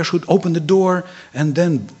thing? Maybe I should open the door and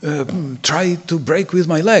then try to brake with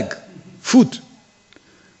my leg, foot.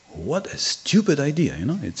 what a stupid idea, you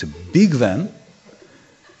know. It's a big van.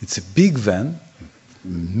 It's a big van,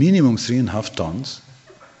 minimum 3.5 tons.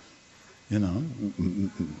 You know,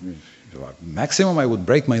 maximum I would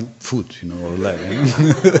break my foot, you know, or leg. You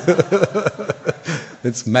know?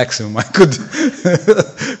 That's maximum I could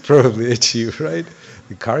probably achieve, right?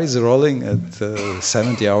 The car is rolling at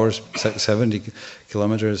 70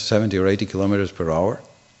 kilometers, 70 or 80 kilometers per hour.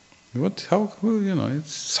 How, you know,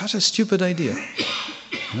 it's such a stupid idea.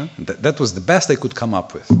 You know? That was the best I could come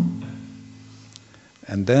up with.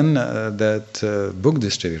 And then that book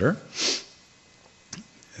distributor,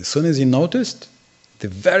 as soon as he noticed, the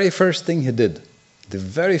very first thing he did,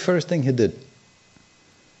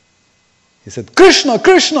 he said, "Krishna,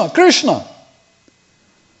 Krishna, Krishna!"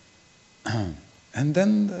 And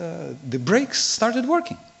then the brakes started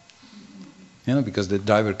working. You know, because the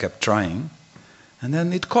driver kept trying. And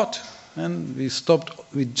then it caught. And we stopped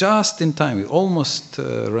just in time. We almost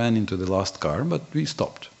ran into the last car, but we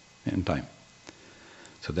stopped in time.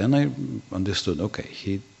 So then I understood, okay,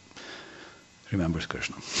 he remembers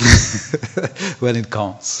Krishna when it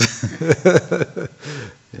counts.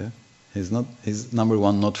 Yeah, he's number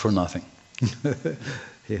one, not for nothing.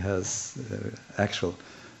 He has actual,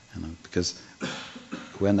 you know, because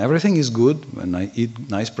when everything is good, when I eat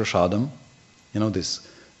nice prasadam, you know,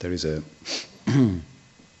 there is a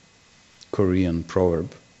Korean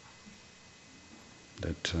proverb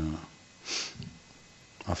that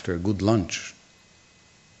after a good lunch,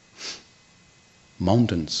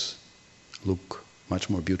 mountains look much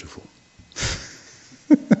more beautiful.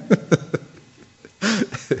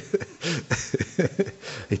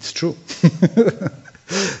 It's true.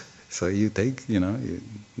 So you take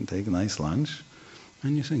a nice lunch,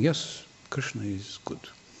 and you think, yes, Krishna is good.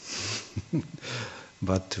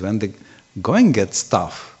 But when the going gets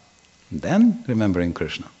tough, then remembering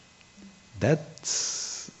Krishna,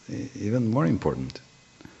 that's even more important.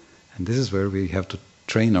 And this is where we have to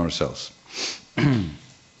train ourselves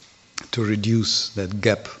to reduce that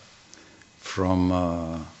gap from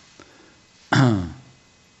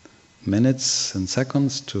minutes and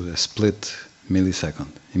seconds to a split millisecond.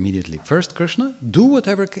 Immediately. First, Krishna, do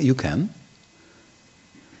whatever you can.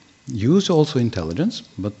 Use also intelligence,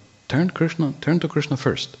 but turn to Krishna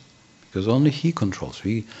first. Because only He controls.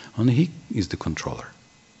 Only He is the controller.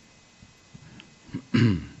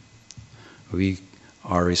 We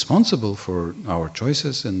are responsible for our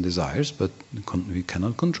choices and desires, but we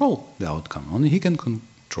cannot control the outcome. Only He can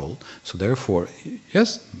control. So therefore,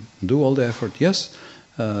 yes, do all the effort. Yes,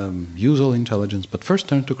 use all intelligence, but first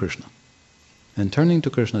turn to Krishna. And turning to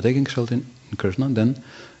Krishna, taking shelter in Krishna, then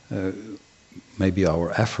maybe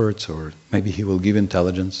our efforts, or maybe He will give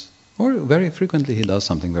intelligence, or very frequently He does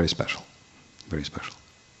something very special. Very special.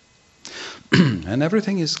 And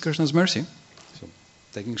everything is Krishna's mercy. So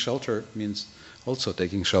taking shelter means also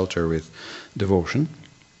taking shelter with devotion.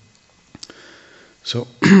 So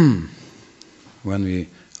when we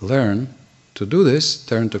learn to do this,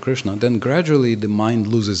 turn to Krishna, then gradually the mind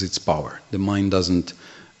loses its power. The mind doesn't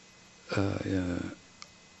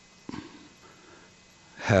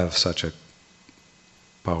have such a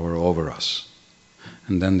power over us.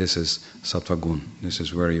 And then this is sattva gun. This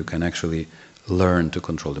is where you can actually learn to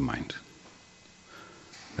control the mind.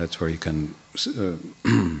 That's where you can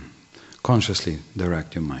consciously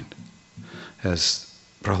direct your mind. As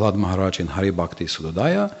Prahlad Maharaj in Hari Bhakti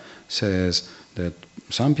Sudodaya says that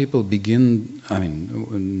some people begin,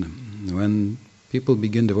 when people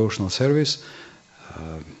begin devotional service,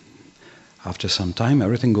 after some time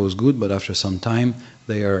everything goes good, but after some time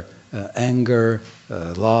their anger,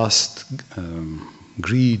 lust,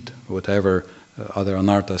 greed, whatever other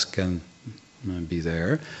anarthas can be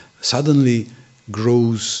there, suddenly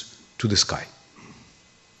grows to the sky,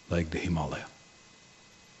 like the Himalaya.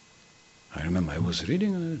 I remember I was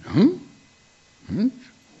reading,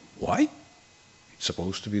 why? It's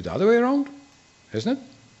supposed to be the other way around, isn't it?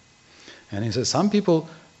 And he says some people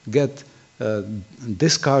get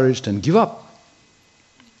discouraged and give up,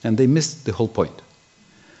 and they miss the whole point.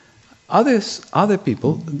 Other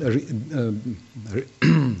people,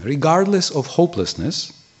 regardless of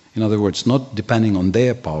hopelessness, in other words, not depending on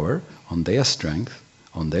their power, on their strength,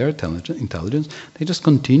 on their intelligence, they just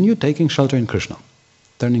continue taking shelter in Krishna,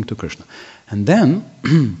 turning to Krishna. And then,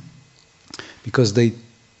 because they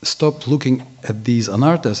stop looking at these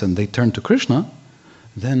anarthas and they turn to Krishna,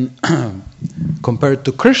 then compared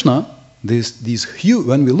to Krishna, these huge,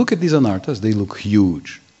 when we look at these anarthas, they look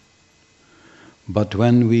huge. But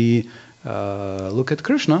when we look at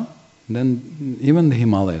Krishna, then even the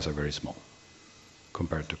Himalayas are very small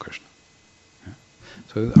compared to Krishna. Yeah?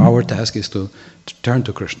 So our task is to turn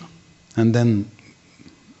to Krishna. And then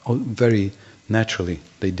very naturally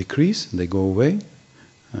they decrease, they go away,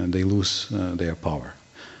 they lose their power.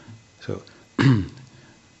 So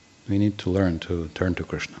we need to learn to turn to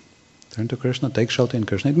Krishna. Turn to Krishna, take shelter in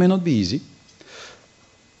Krishna. It may not be easy,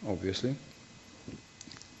 obviously.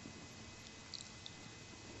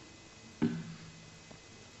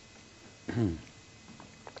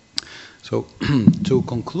 So, to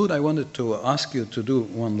conclude, I wanted to ask you to do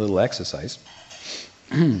one little exercise.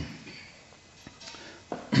 In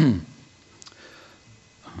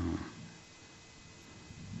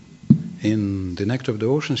the Nectar of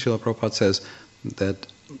Devotion, Srila Prabhupada says that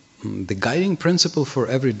the guiding principle for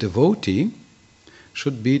every devotee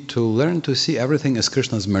should be to learn to see everything as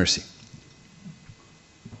Krishna's mercy.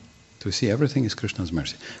 To see everything as Krishna's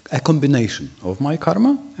mercy. A combination of my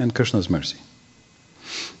karma and Krishna's mercy.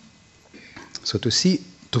 So to see,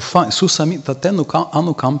 to find, tatenu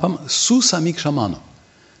anukampam susamikshamano.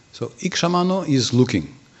 So ikshamano is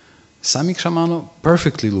looking. Samikshamano,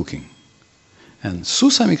 perfectly looking. And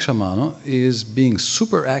susamikshamano is being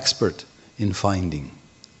super expert in finding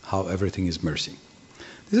how everything is mercy.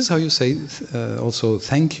 This is how you say also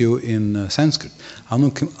thank you in Sanskrit.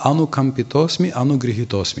 Anukampitosmi,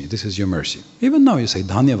 anugrihitosmi. This is your mercy. Even now you say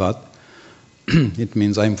dhanyavad. It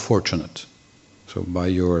means I'm fortunate. So by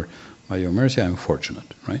your mercy I'm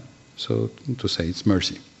fortunate, right? So to say it's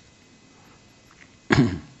mercy.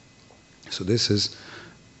 So this is,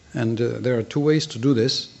 and there are two ways to do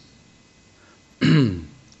this.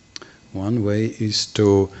 One way is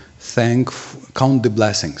to count the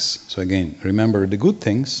blessings. So again, remember the good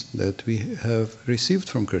things that we have received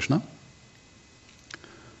from Krishna.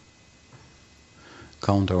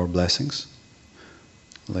 Count our blessings.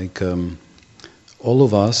 Like all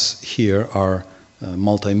of us here are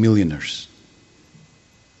multi-millionaires.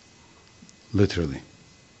 Literally.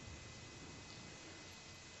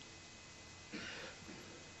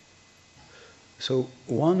 So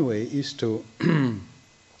one way is to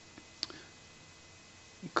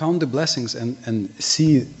count the blessings and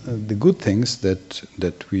see the good things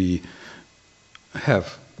that we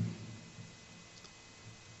have.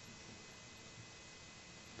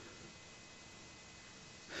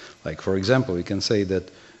 Like for example, we can say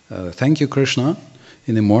that thank you Krishna,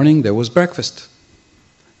 in the morning there was breakfast.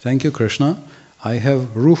 Thank you Krishna, I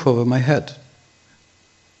have roof over my head.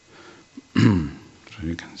 So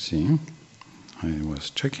you can see, I was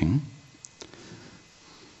checking.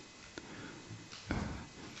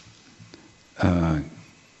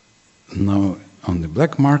 Now, on the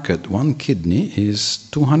black market, one kidney is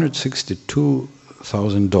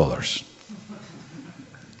 $262,000.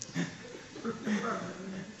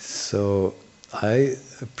 So I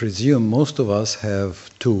presume most of us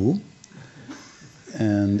have two,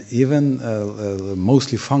 and even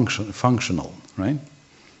mostly functional, right?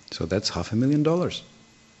 So that's $500,000.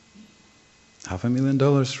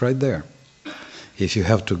 $500,000 right there, if you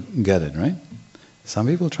have to get it, right? Some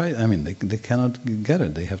people try, I mean, they cannot get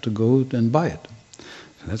it. They have to go and buy it.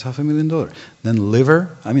 So that's $500,000. Then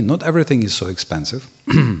liver, I mean, not everything is so expensive.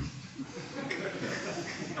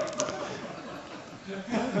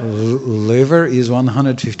 Liver is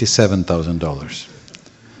 $157,000.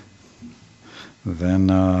 Then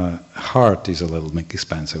heart is a little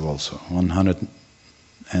expensive also,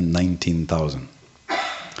 $119,000.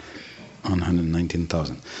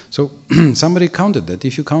 119,000. So somebody counted that.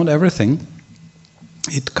 If you count everything,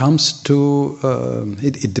 it comes to,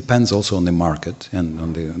 it depends also on the market and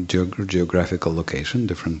on the geographical location.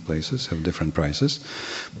 Different places have different prices.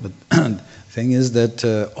 But the thing is that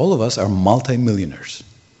all of us are multi-millionaires.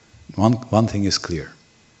 One thing is clear,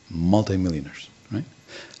 multi-millionaires, right?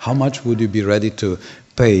 How much would you be ready to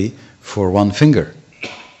pay for one finger,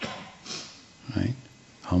 right?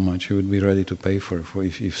 How much you would be ready to pay for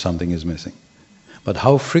if something is missing. But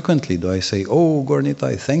how frequently do I say, oh,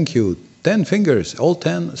 Gornitai, thank you, 10 fingers, all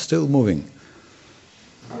 10 still moving.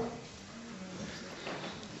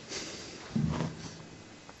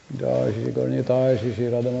 Jai Shri Gornitai, Shri Shri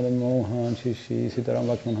Radha Madan Mohan, Shri Shri Sitaram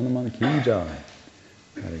Lakshman Hanuman Ki Jai.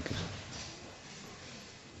 Hare Krishna.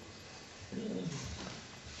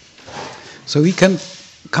 So we can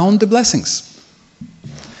count the blessings.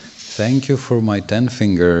 Thank you for my 10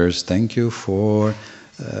 fingers. Thank you for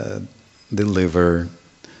the liver,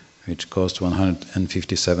 which cost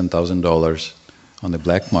 $157,000 on the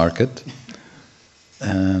black market,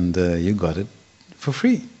 and you got it for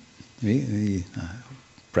free. We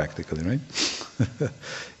practically, right?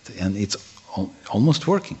 And it's almost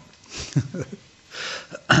working.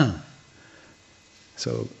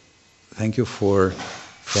 So, thank you for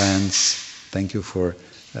friends. Thank you for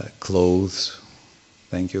clothes.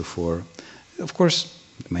 Thank you for, of course,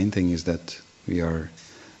 the main thing is that we are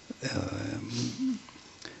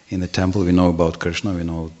in the temple we know about Krishna, we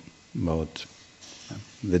know about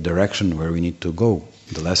the direction where we need to go,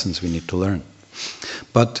 the lessons we need to learn.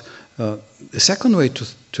 But the second way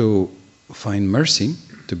to find mercy,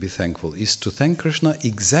 to be thankful, is to thank Krishna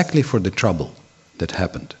exactly for the trouble that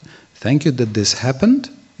happened. Thank you that this happened.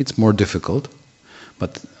 It's more difficult,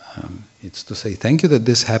 but it's to say thank you that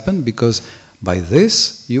this happened, because by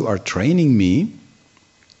this you are training me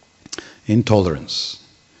in tolerance.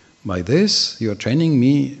 By this you are training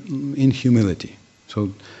me in humility.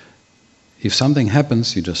 So if something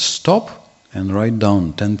happens, you just stop and write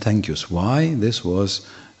down 10 thank yous. Why this was,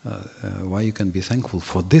 why you can be thankful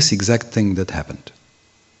for this exact thing that happened.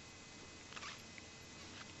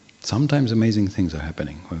 Sometimes amazing things are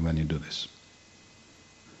happening when you do this.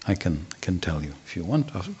 I can tell you if you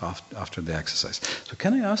want after the exercise. So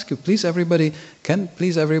can I ask you, please everybody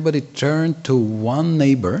turn to one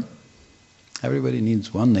neighbor. Everybody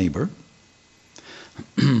needs one neighbor.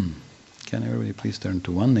 Can everybody please turn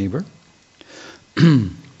to one neighbor?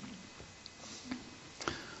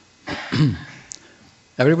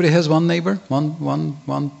 Everybody has one neighbor?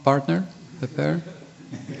 One partner? A pair?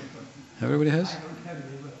 Everybody has?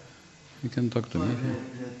 You can talk to me.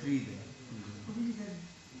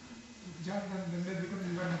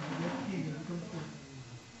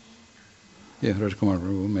 Yeah, Rajkumar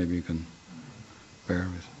Prabhu, maybe you can pair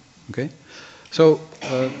with. Okay? So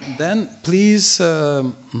then please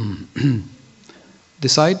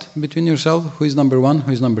decide between yourself who is number one,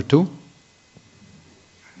 who is number two.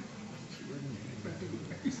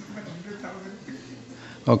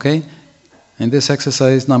 Okay? In this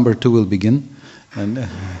exercise, number two will begin. And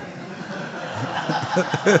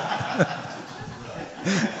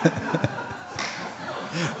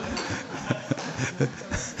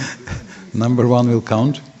number one will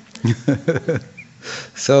count.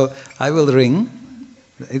 So I will ring.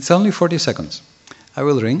 It's only 40 seconds. I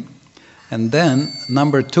will ring, and then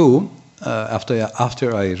number two,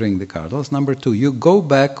 after I ring the cardinals, number two, you go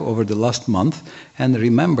back over the last month and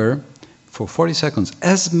remember for 40 seconds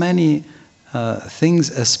as many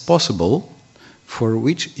things as possible for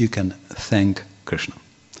which you can thank Krishna.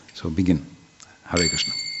 So begin. Hare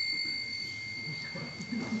Krishna.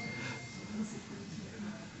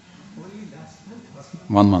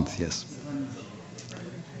 One month, yes.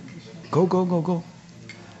 Go.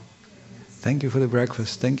 Thank you for the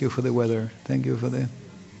breakfast. Thank you for the weather. Thank you for the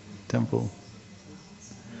temple.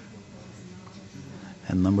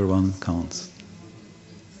 And number one counts.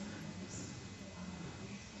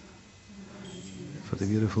 For the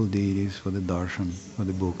beautiful deities, for the darshan, for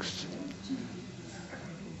the books.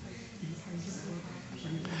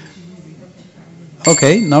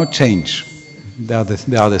 Okay, now change the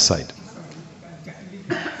other side.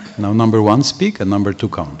 Now number one speak and number two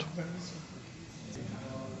count.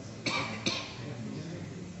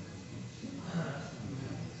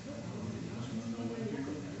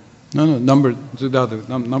 No, number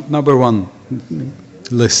one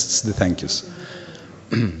lists the thank yous.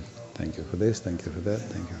 Thank you for this, thank you for that,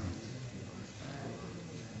 thank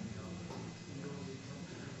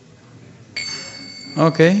you.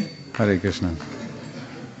 Okay, Hare Krishna.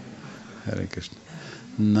 Hare Krishna.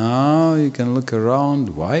 Now you can look around.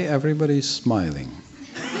 Why everybody is smiling?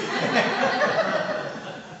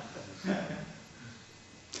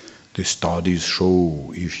 The studies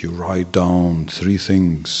show if you write down 3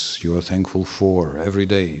 things you are thankful for every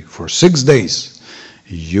day for 6 days,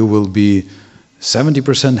 you will be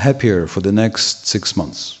 70% happier for the next 6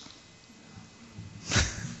 months.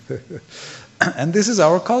 And this is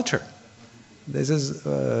our culture. This is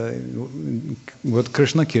what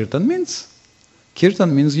Krishna Kirtan means.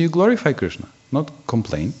 Kirtan means you glorify Krishna, not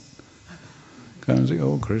complain. Kind of say,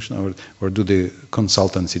 oh, Krishna, or do the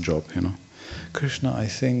consultancy job, you know. Krishna, I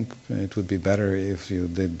think it would be better if you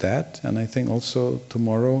did that, and I think also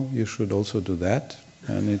tomorrow you should also do that.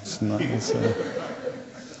 And it's not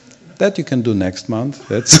that you can do next month.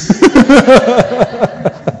 That's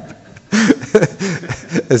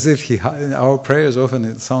as if our prayers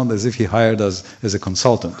often sound as if he hired us as a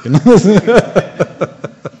consultant, you know.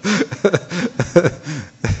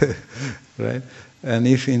 Right? And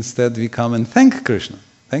if instead we come and thank Krishna.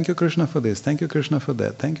 Thank you, Krishna, for this. Thank you, Krishna, for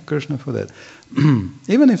that. Thank you, Krishna, for that.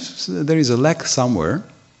 Even if there is a lack somewhere,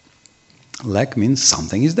 lack means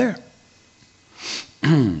something is there.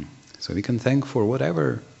 So we can thank for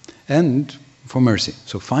whatever, and for mercy.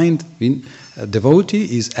 So a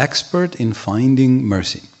devotee is expert in finding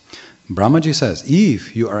mercy. Brahmaji says,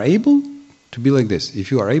 if you are able to be like this, if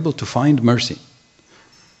you are able to find mercy,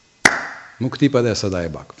 Mukti Pada Sadaya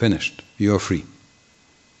Bhak, finished. You are free.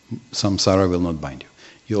 Samsara will not bind you.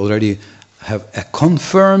 You already have a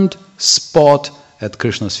confirmed spot at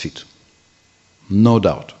Krishna's feet. No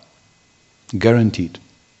doubt. Guaranteed.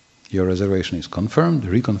 Your reservation is confirmed,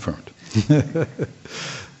 reconfirmed.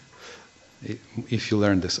 If you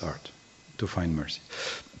learn this art, to find mercy.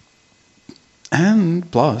 And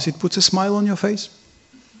plus, it puts a smile on your face.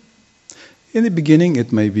 In the beginning,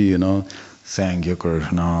 it may be, thank you,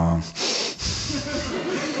 Krishna.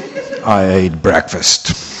 I ate breakfast.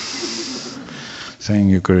 Thank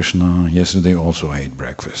you, Krishna. Yesterday also I ate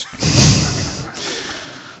breakfast.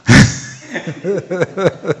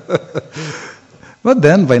 But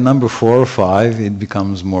then by number 4 or 5, it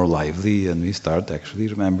becomes more lively and we start actually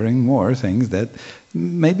remembering more things that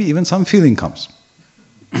maybe even some feeling comes.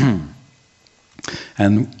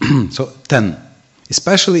 And so 10,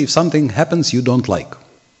 especially if something happens you don't like.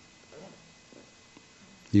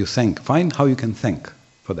 You find how you can thank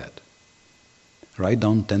for that. Write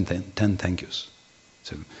down 10 thank yous.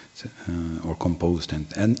 Or compose 10.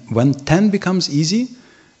 And when 10 becomes easy,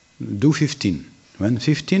 do 15. When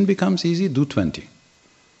 15 becomes easy, do 20.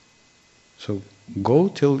 So go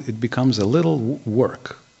till it becomes a little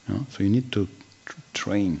work. So you need to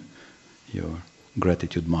train your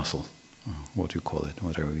gratitude muscle, what you call it,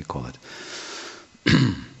 whatever we call it.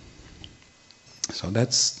 So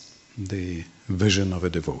that's the vision of a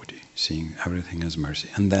devotee, seeing everything as mercy.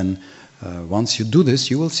 And then once you do this,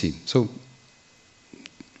 you will see. So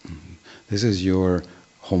this is your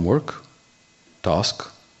homework,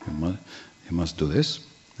 task. You must do this.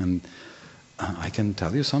 And I can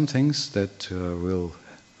tell you some things that will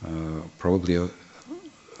probably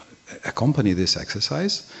accompany this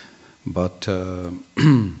exercise, but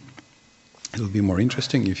it'll be more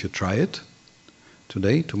interesting if you try it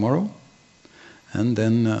today, tomorrow, and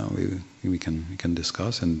then we can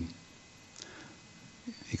discuss and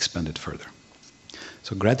expand it further.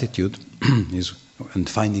 So gratitude is and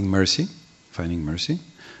finding mercy.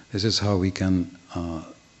 This is how we can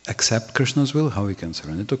accept Krishna's will, how we can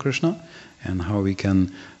surrender to Krishna, and how we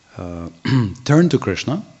can turn to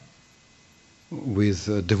Krishna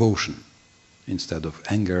with devotion instead of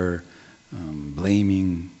anger,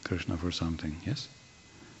 blaming Krishna for something. Yes.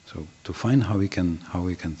 So to find how we can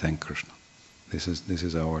thank Krishna. This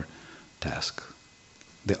is our task,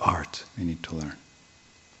 the art we need to learn.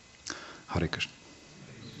 Hare Krishna.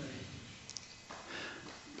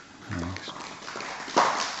 Hare Krishna.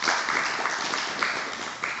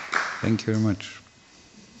 Thank you very much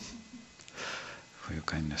for your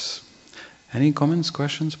kindness. Any comments,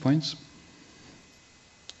 questions, points?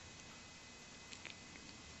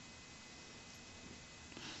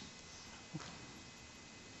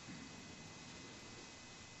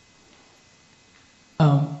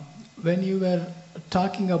 When you were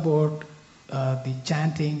talking about the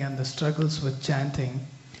chanting and the struggles with chanting,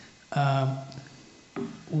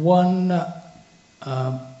 one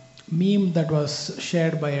meme that was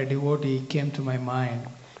shared by a devotee came to my mind.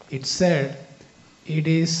 It said, it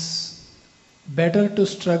is better to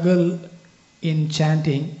struggle in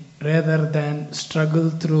chanting rather than struggle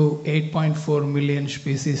through 8.4 million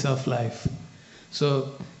species of life.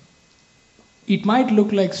 So it might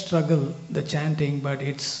look like struggle, the chanting, but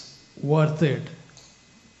it's worth it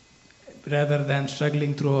rather than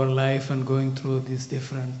struggling through our life and going through these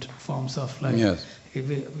different forms of life. Yes.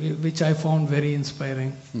 Which I found very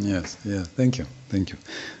inspiring. Yes, thank you.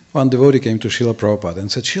 One devotee came to Srila Prabhupada and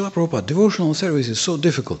said, Srila Prabhupada, devotional service is so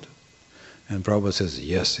difficult. And Prabhupada says,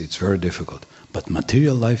 yes, it's very difficult, but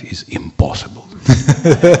material life is impossible.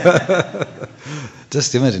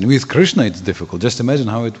 Just imagine, with Krishna it's difficult. Just imagine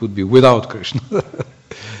how it would be without Krishna.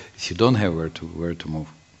 If you don't have where to move.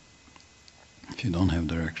 If you don't have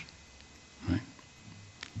direction. Right?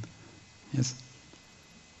 Yes?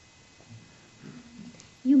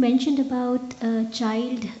 You mentioned about a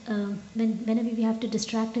child, whenever we have to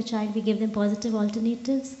distract a child, we give them positive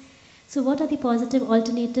alternatives. So what are the positive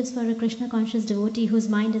alternatives for a Krishna conscious devotee whose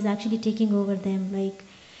mind is actually taking over them? Like,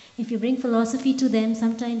 if you bring philosophy to them,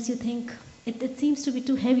 sometimes you think, it seems to be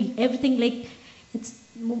too heavy. Everything, like, it's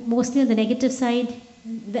mostly on the negative side.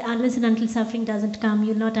 Unless and until suffering doesn't come,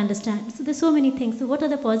 you'll not understand. So there's so many things. So what are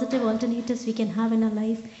the positive alternatives we can have in our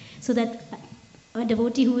life so that a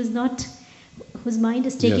devotee whose mind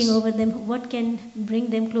is taking over them, what can bring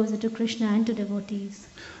them closer to Krishna and to devotees?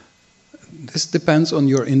 This depends on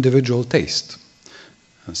your individual taste.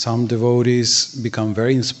 Some devotees become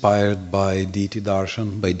very inspired by deity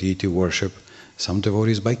darshan, by deity worship. Some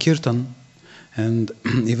devotees by kirtan. And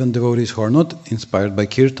even devotees who are not inspired by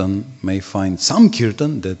kirtan may find some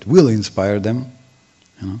kirtan that will inspire them.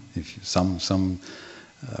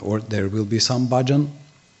 Or there will be some bhajan.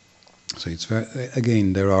 So it's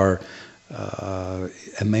again, there are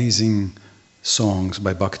amazing songs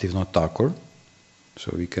by Bhaktivinoda Thakur.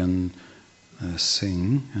 So we can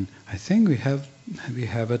sing, and I think we have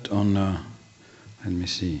it on. Let me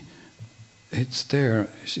see. It's there.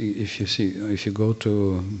 If you go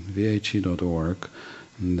to vhe.org,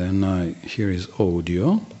 and then here is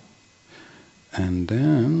audio, and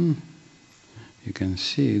then you can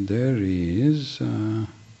see there is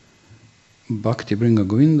Bhakti Bringa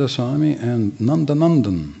Govinda Swami and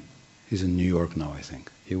Nandanandan. He's in New York now, I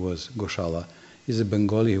think. He was Goshala. He's a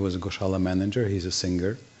Bengali. He was a Goshala manager. He's a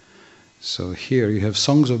singer. So here you have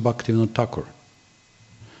songs of Bhaktivinoda Thakur.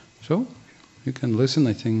 So you can listen.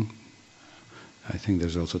 I think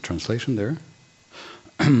there's also translation there.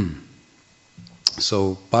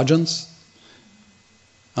 So bhajans.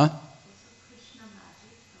 Huh?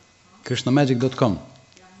 KrishnaMagic.com.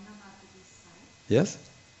 Yes?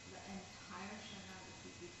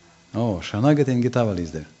 Oh, Shanagati and Gitavali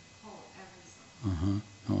is there.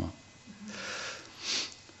 Oh.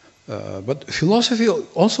 But philosophy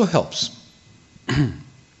also helps.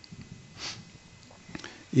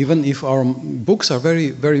 Even if our books are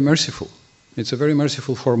very, very merciful. It's a very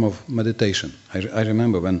merciful form of meditation. I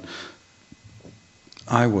remember when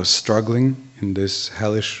I was struggling in this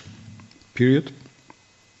hellish period,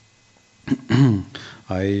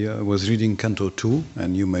 I was reading Canto 2,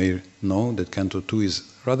 and you may know that Canto 2 is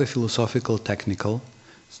rather philosophical, technical,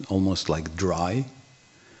 almost like dry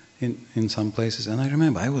in some places. And I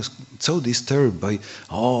remember I was so disturbed by,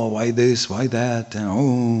 why this, why that,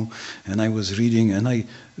 and I was reading, and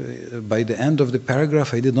by the end of the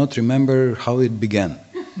paragraph I did not remember how it began.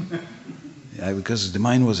 Because the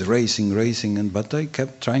mind was racing, but I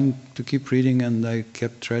kept trying to keep reading, and I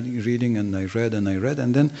kept reading, and I read,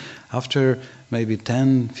 and then after maybe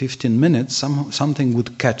 10-15 minutes, something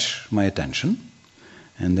would catch my attention,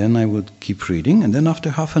 and then I would keep reading, and then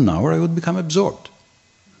after half an hour I would become absorbed.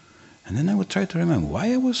 And then I would try to remember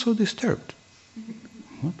why I was so disturbed.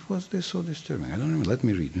 What was this so disturbing? I don't remember. Let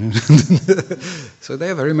me read. So they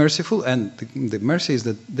are very merciful, and the mercy is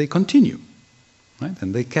that they continue. Right?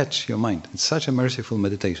 And they catch your mind. It's such a merciful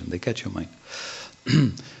meditation. They catch your mind.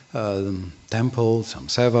 Temple,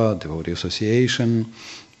 samseva, devotee association,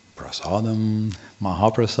 prasadam,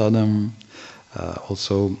 mahaprasadam,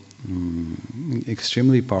 also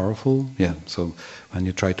extremely powerful. Yeah. So when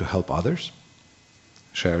you try to help others,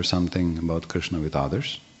 share something about Krishna with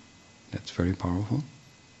others, that's very powerful.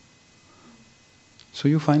 So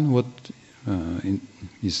you find what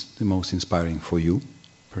is the most inspiring for you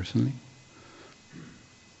personally.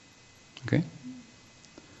 Okay?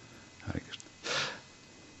 Hare Krishna.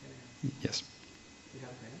 Yes.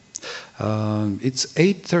 It's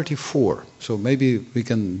 8:34, so maybe we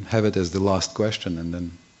can have it as the last question, and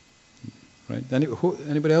then, right?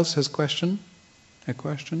 Anybody else has a question?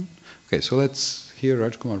 Okay, so let's hear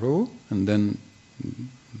Rajkumar Prabhu, and then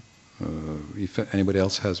if anybody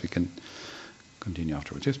else has, we can continue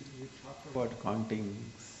afterwards. Yes? You talked about counting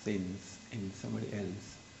sins in somebody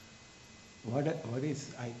else. What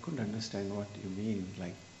is, I couldn't understand what you mean,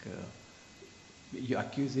 like you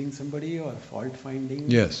accusing somebody or fault finding?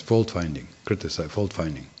 Yes, fault finding, criticize, fault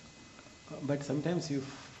finding. But sometimes you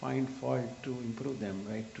find fault to improve them,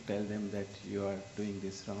 right? To tell them that you are doing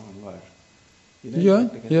this wrong, or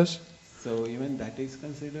yes. So even that is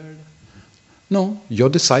considered? No, your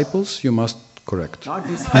disciples you must correct. Not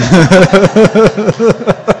disciples.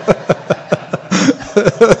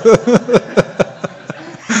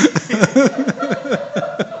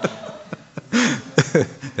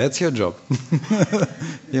 That's your job.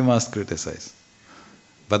 You must criticize.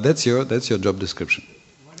 But that's your job description.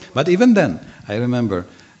 But even then, I remember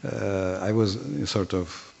I was sort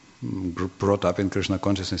of brought up in Krishna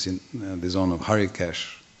consciousness in the zone of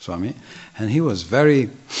Harikesh Swami, and he was it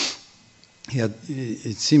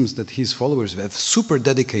seems that his followers were super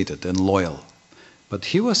dedicated and loyal. But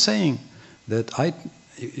he was saying that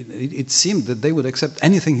it seemed that they would accept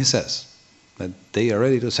anything he says, that they are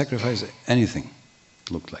ready to sacrifice anything,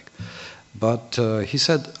 it looked like. But he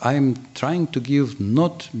said, I'm trying to give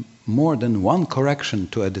not more than one correction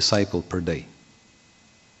to a disciple per day.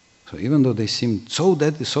 So even though they seemed so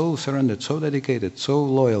surrendered, so dedicated, so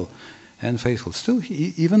loyal and faithful, still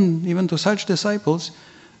even to such disciples,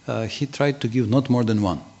 he tried to give not more than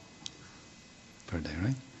one per day,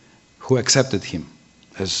 right? Who accepted him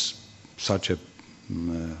as such a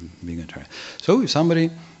being acharya. So if somebody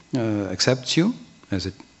accepts you as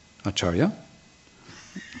an acharya,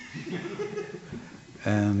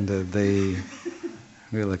 and they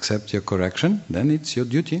will accept your correction, then it's your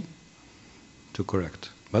duty to correct.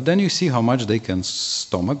 But then you see how much they can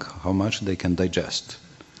stomach, how much they can digest.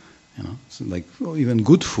 So like even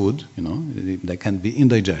good food, they can be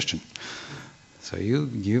indigestion. So you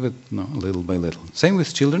give it little by little. Same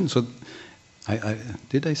with children. So,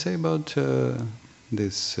 did I say about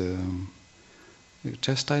this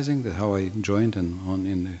chastising? How I joined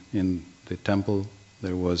and in the temple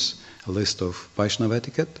there was a list of Vaishnava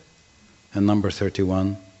etiquette, and number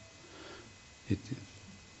 31. It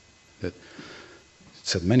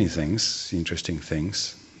said many things, interesting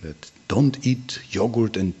things. That don't eat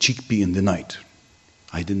yogurt and chickpea in the night.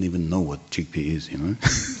 I didn't even know what chickpea is,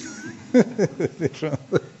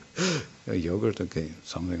 Yogurt, okay.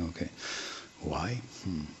 Something, okay. Why?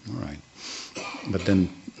 All right. But then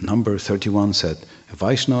number 31 said, a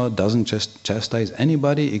Vaishnava doesn't just chastise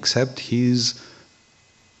anybody except his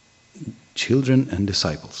children and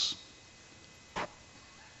disciples. So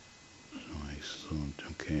I thought,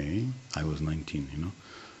 okay, I was 19,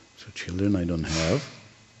 So children I don't have.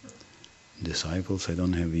 Disciples I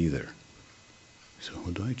don't have either. So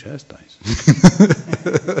who do I chastise?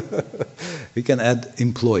 We can add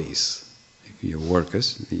employees. If you're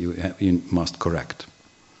workers, you must correct.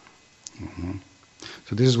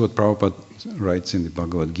 So this is what Prabhupada writes in the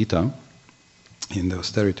Bhagavad Gita, in the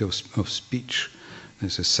austerity of speech.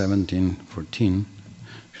 This is 1714.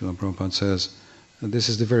 Srila Prabhupada says, this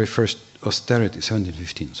is the very first austerity,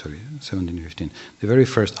 1715. The very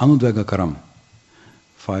first Anudvega Karam.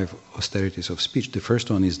 5 austerities of speech. The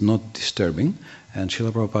first one is not disturbing, and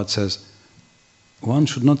Srila Prabhupada says, one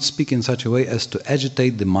should not speak in such a way as to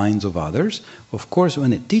agitate the minds of others. Of course,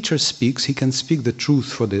 when a teacher speaks, he can speak the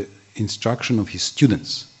truth for the instruction of his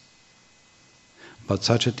students. But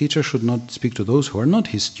such a teacher should not speak to those who are not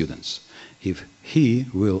his students, if he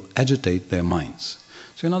will agitate their minds.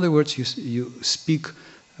 So in other words, you speak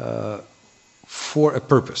for a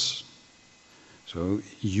purpose. So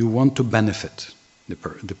you want to benefit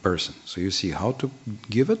the person. So you see how to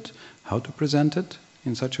give it, how to present it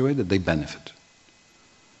in such a way that they benefit.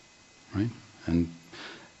 Right? And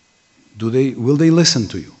will they listen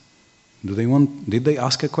to you? Did they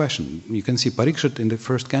ask a question? You can see Parikshit in the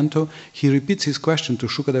first canto, he repeats his question to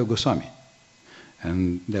Shukadeva Goswami.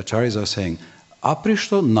 And the acharyas are saying,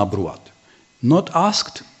 Aprishto nabruvat. Not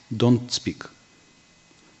asked, don't speak.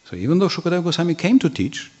 So even though Shukadeva Goswami came to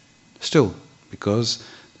teach, still, because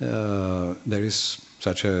there is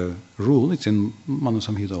such a rule, it's in Manu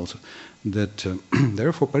Samhita also, that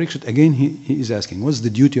therefore Parikshit, again he is asking, what's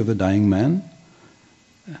the duty of a dying man?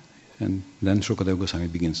 And then Shukadeva Goswami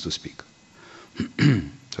begins to speak.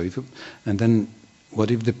 And then what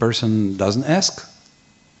if the person doesn't ask?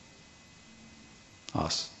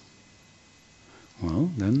 Us. Well,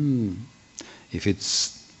 then if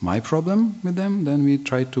it's my problem with them, then we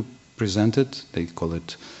try to present it, they call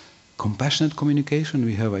it compassionate communication.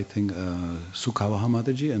 We have, I think, Sukhavaha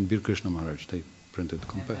Mataji and Bir Krishna Maharaj. They printed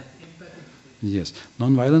compassion. Yes,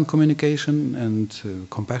 non-violent communication and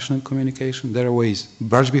compassionate communication. There are ways.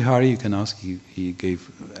 Braj Bihari, you can ask. He gave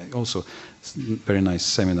also very nice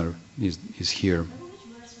seminar. Is here. Which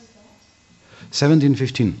verse was that?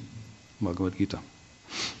 1715, Bhagavad Gita.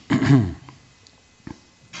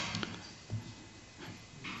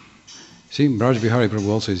 See, Braj Bihari Prabhu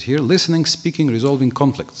also is here. Listening, speaking, resolving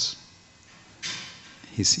conflicts.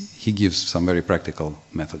 He gives some very practical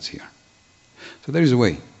methods here. So there is a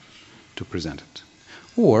way to present it.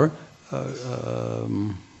 Or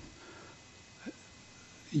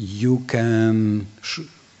you can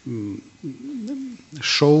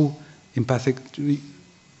show empathic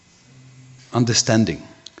understanding,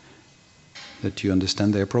 that you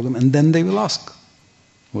understand their problem, and then they will ask,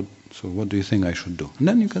 what do you think I should do? And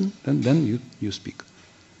then you speak.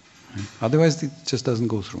 Right? Otherwise it just doesn't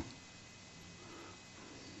go through.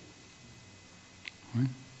 Right?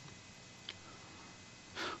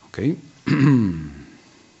 Okay.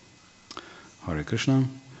 Hare Krishna.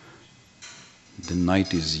 The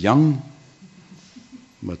night is young,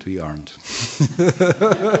 but we aren't.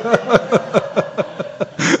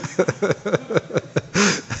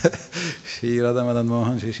 Shri Radha Madan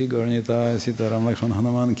Mohan, Shri Gaurnita, Sitaram Lakshman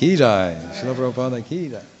Hanuman ki jai. Srila Prabhupada ki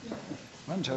jai.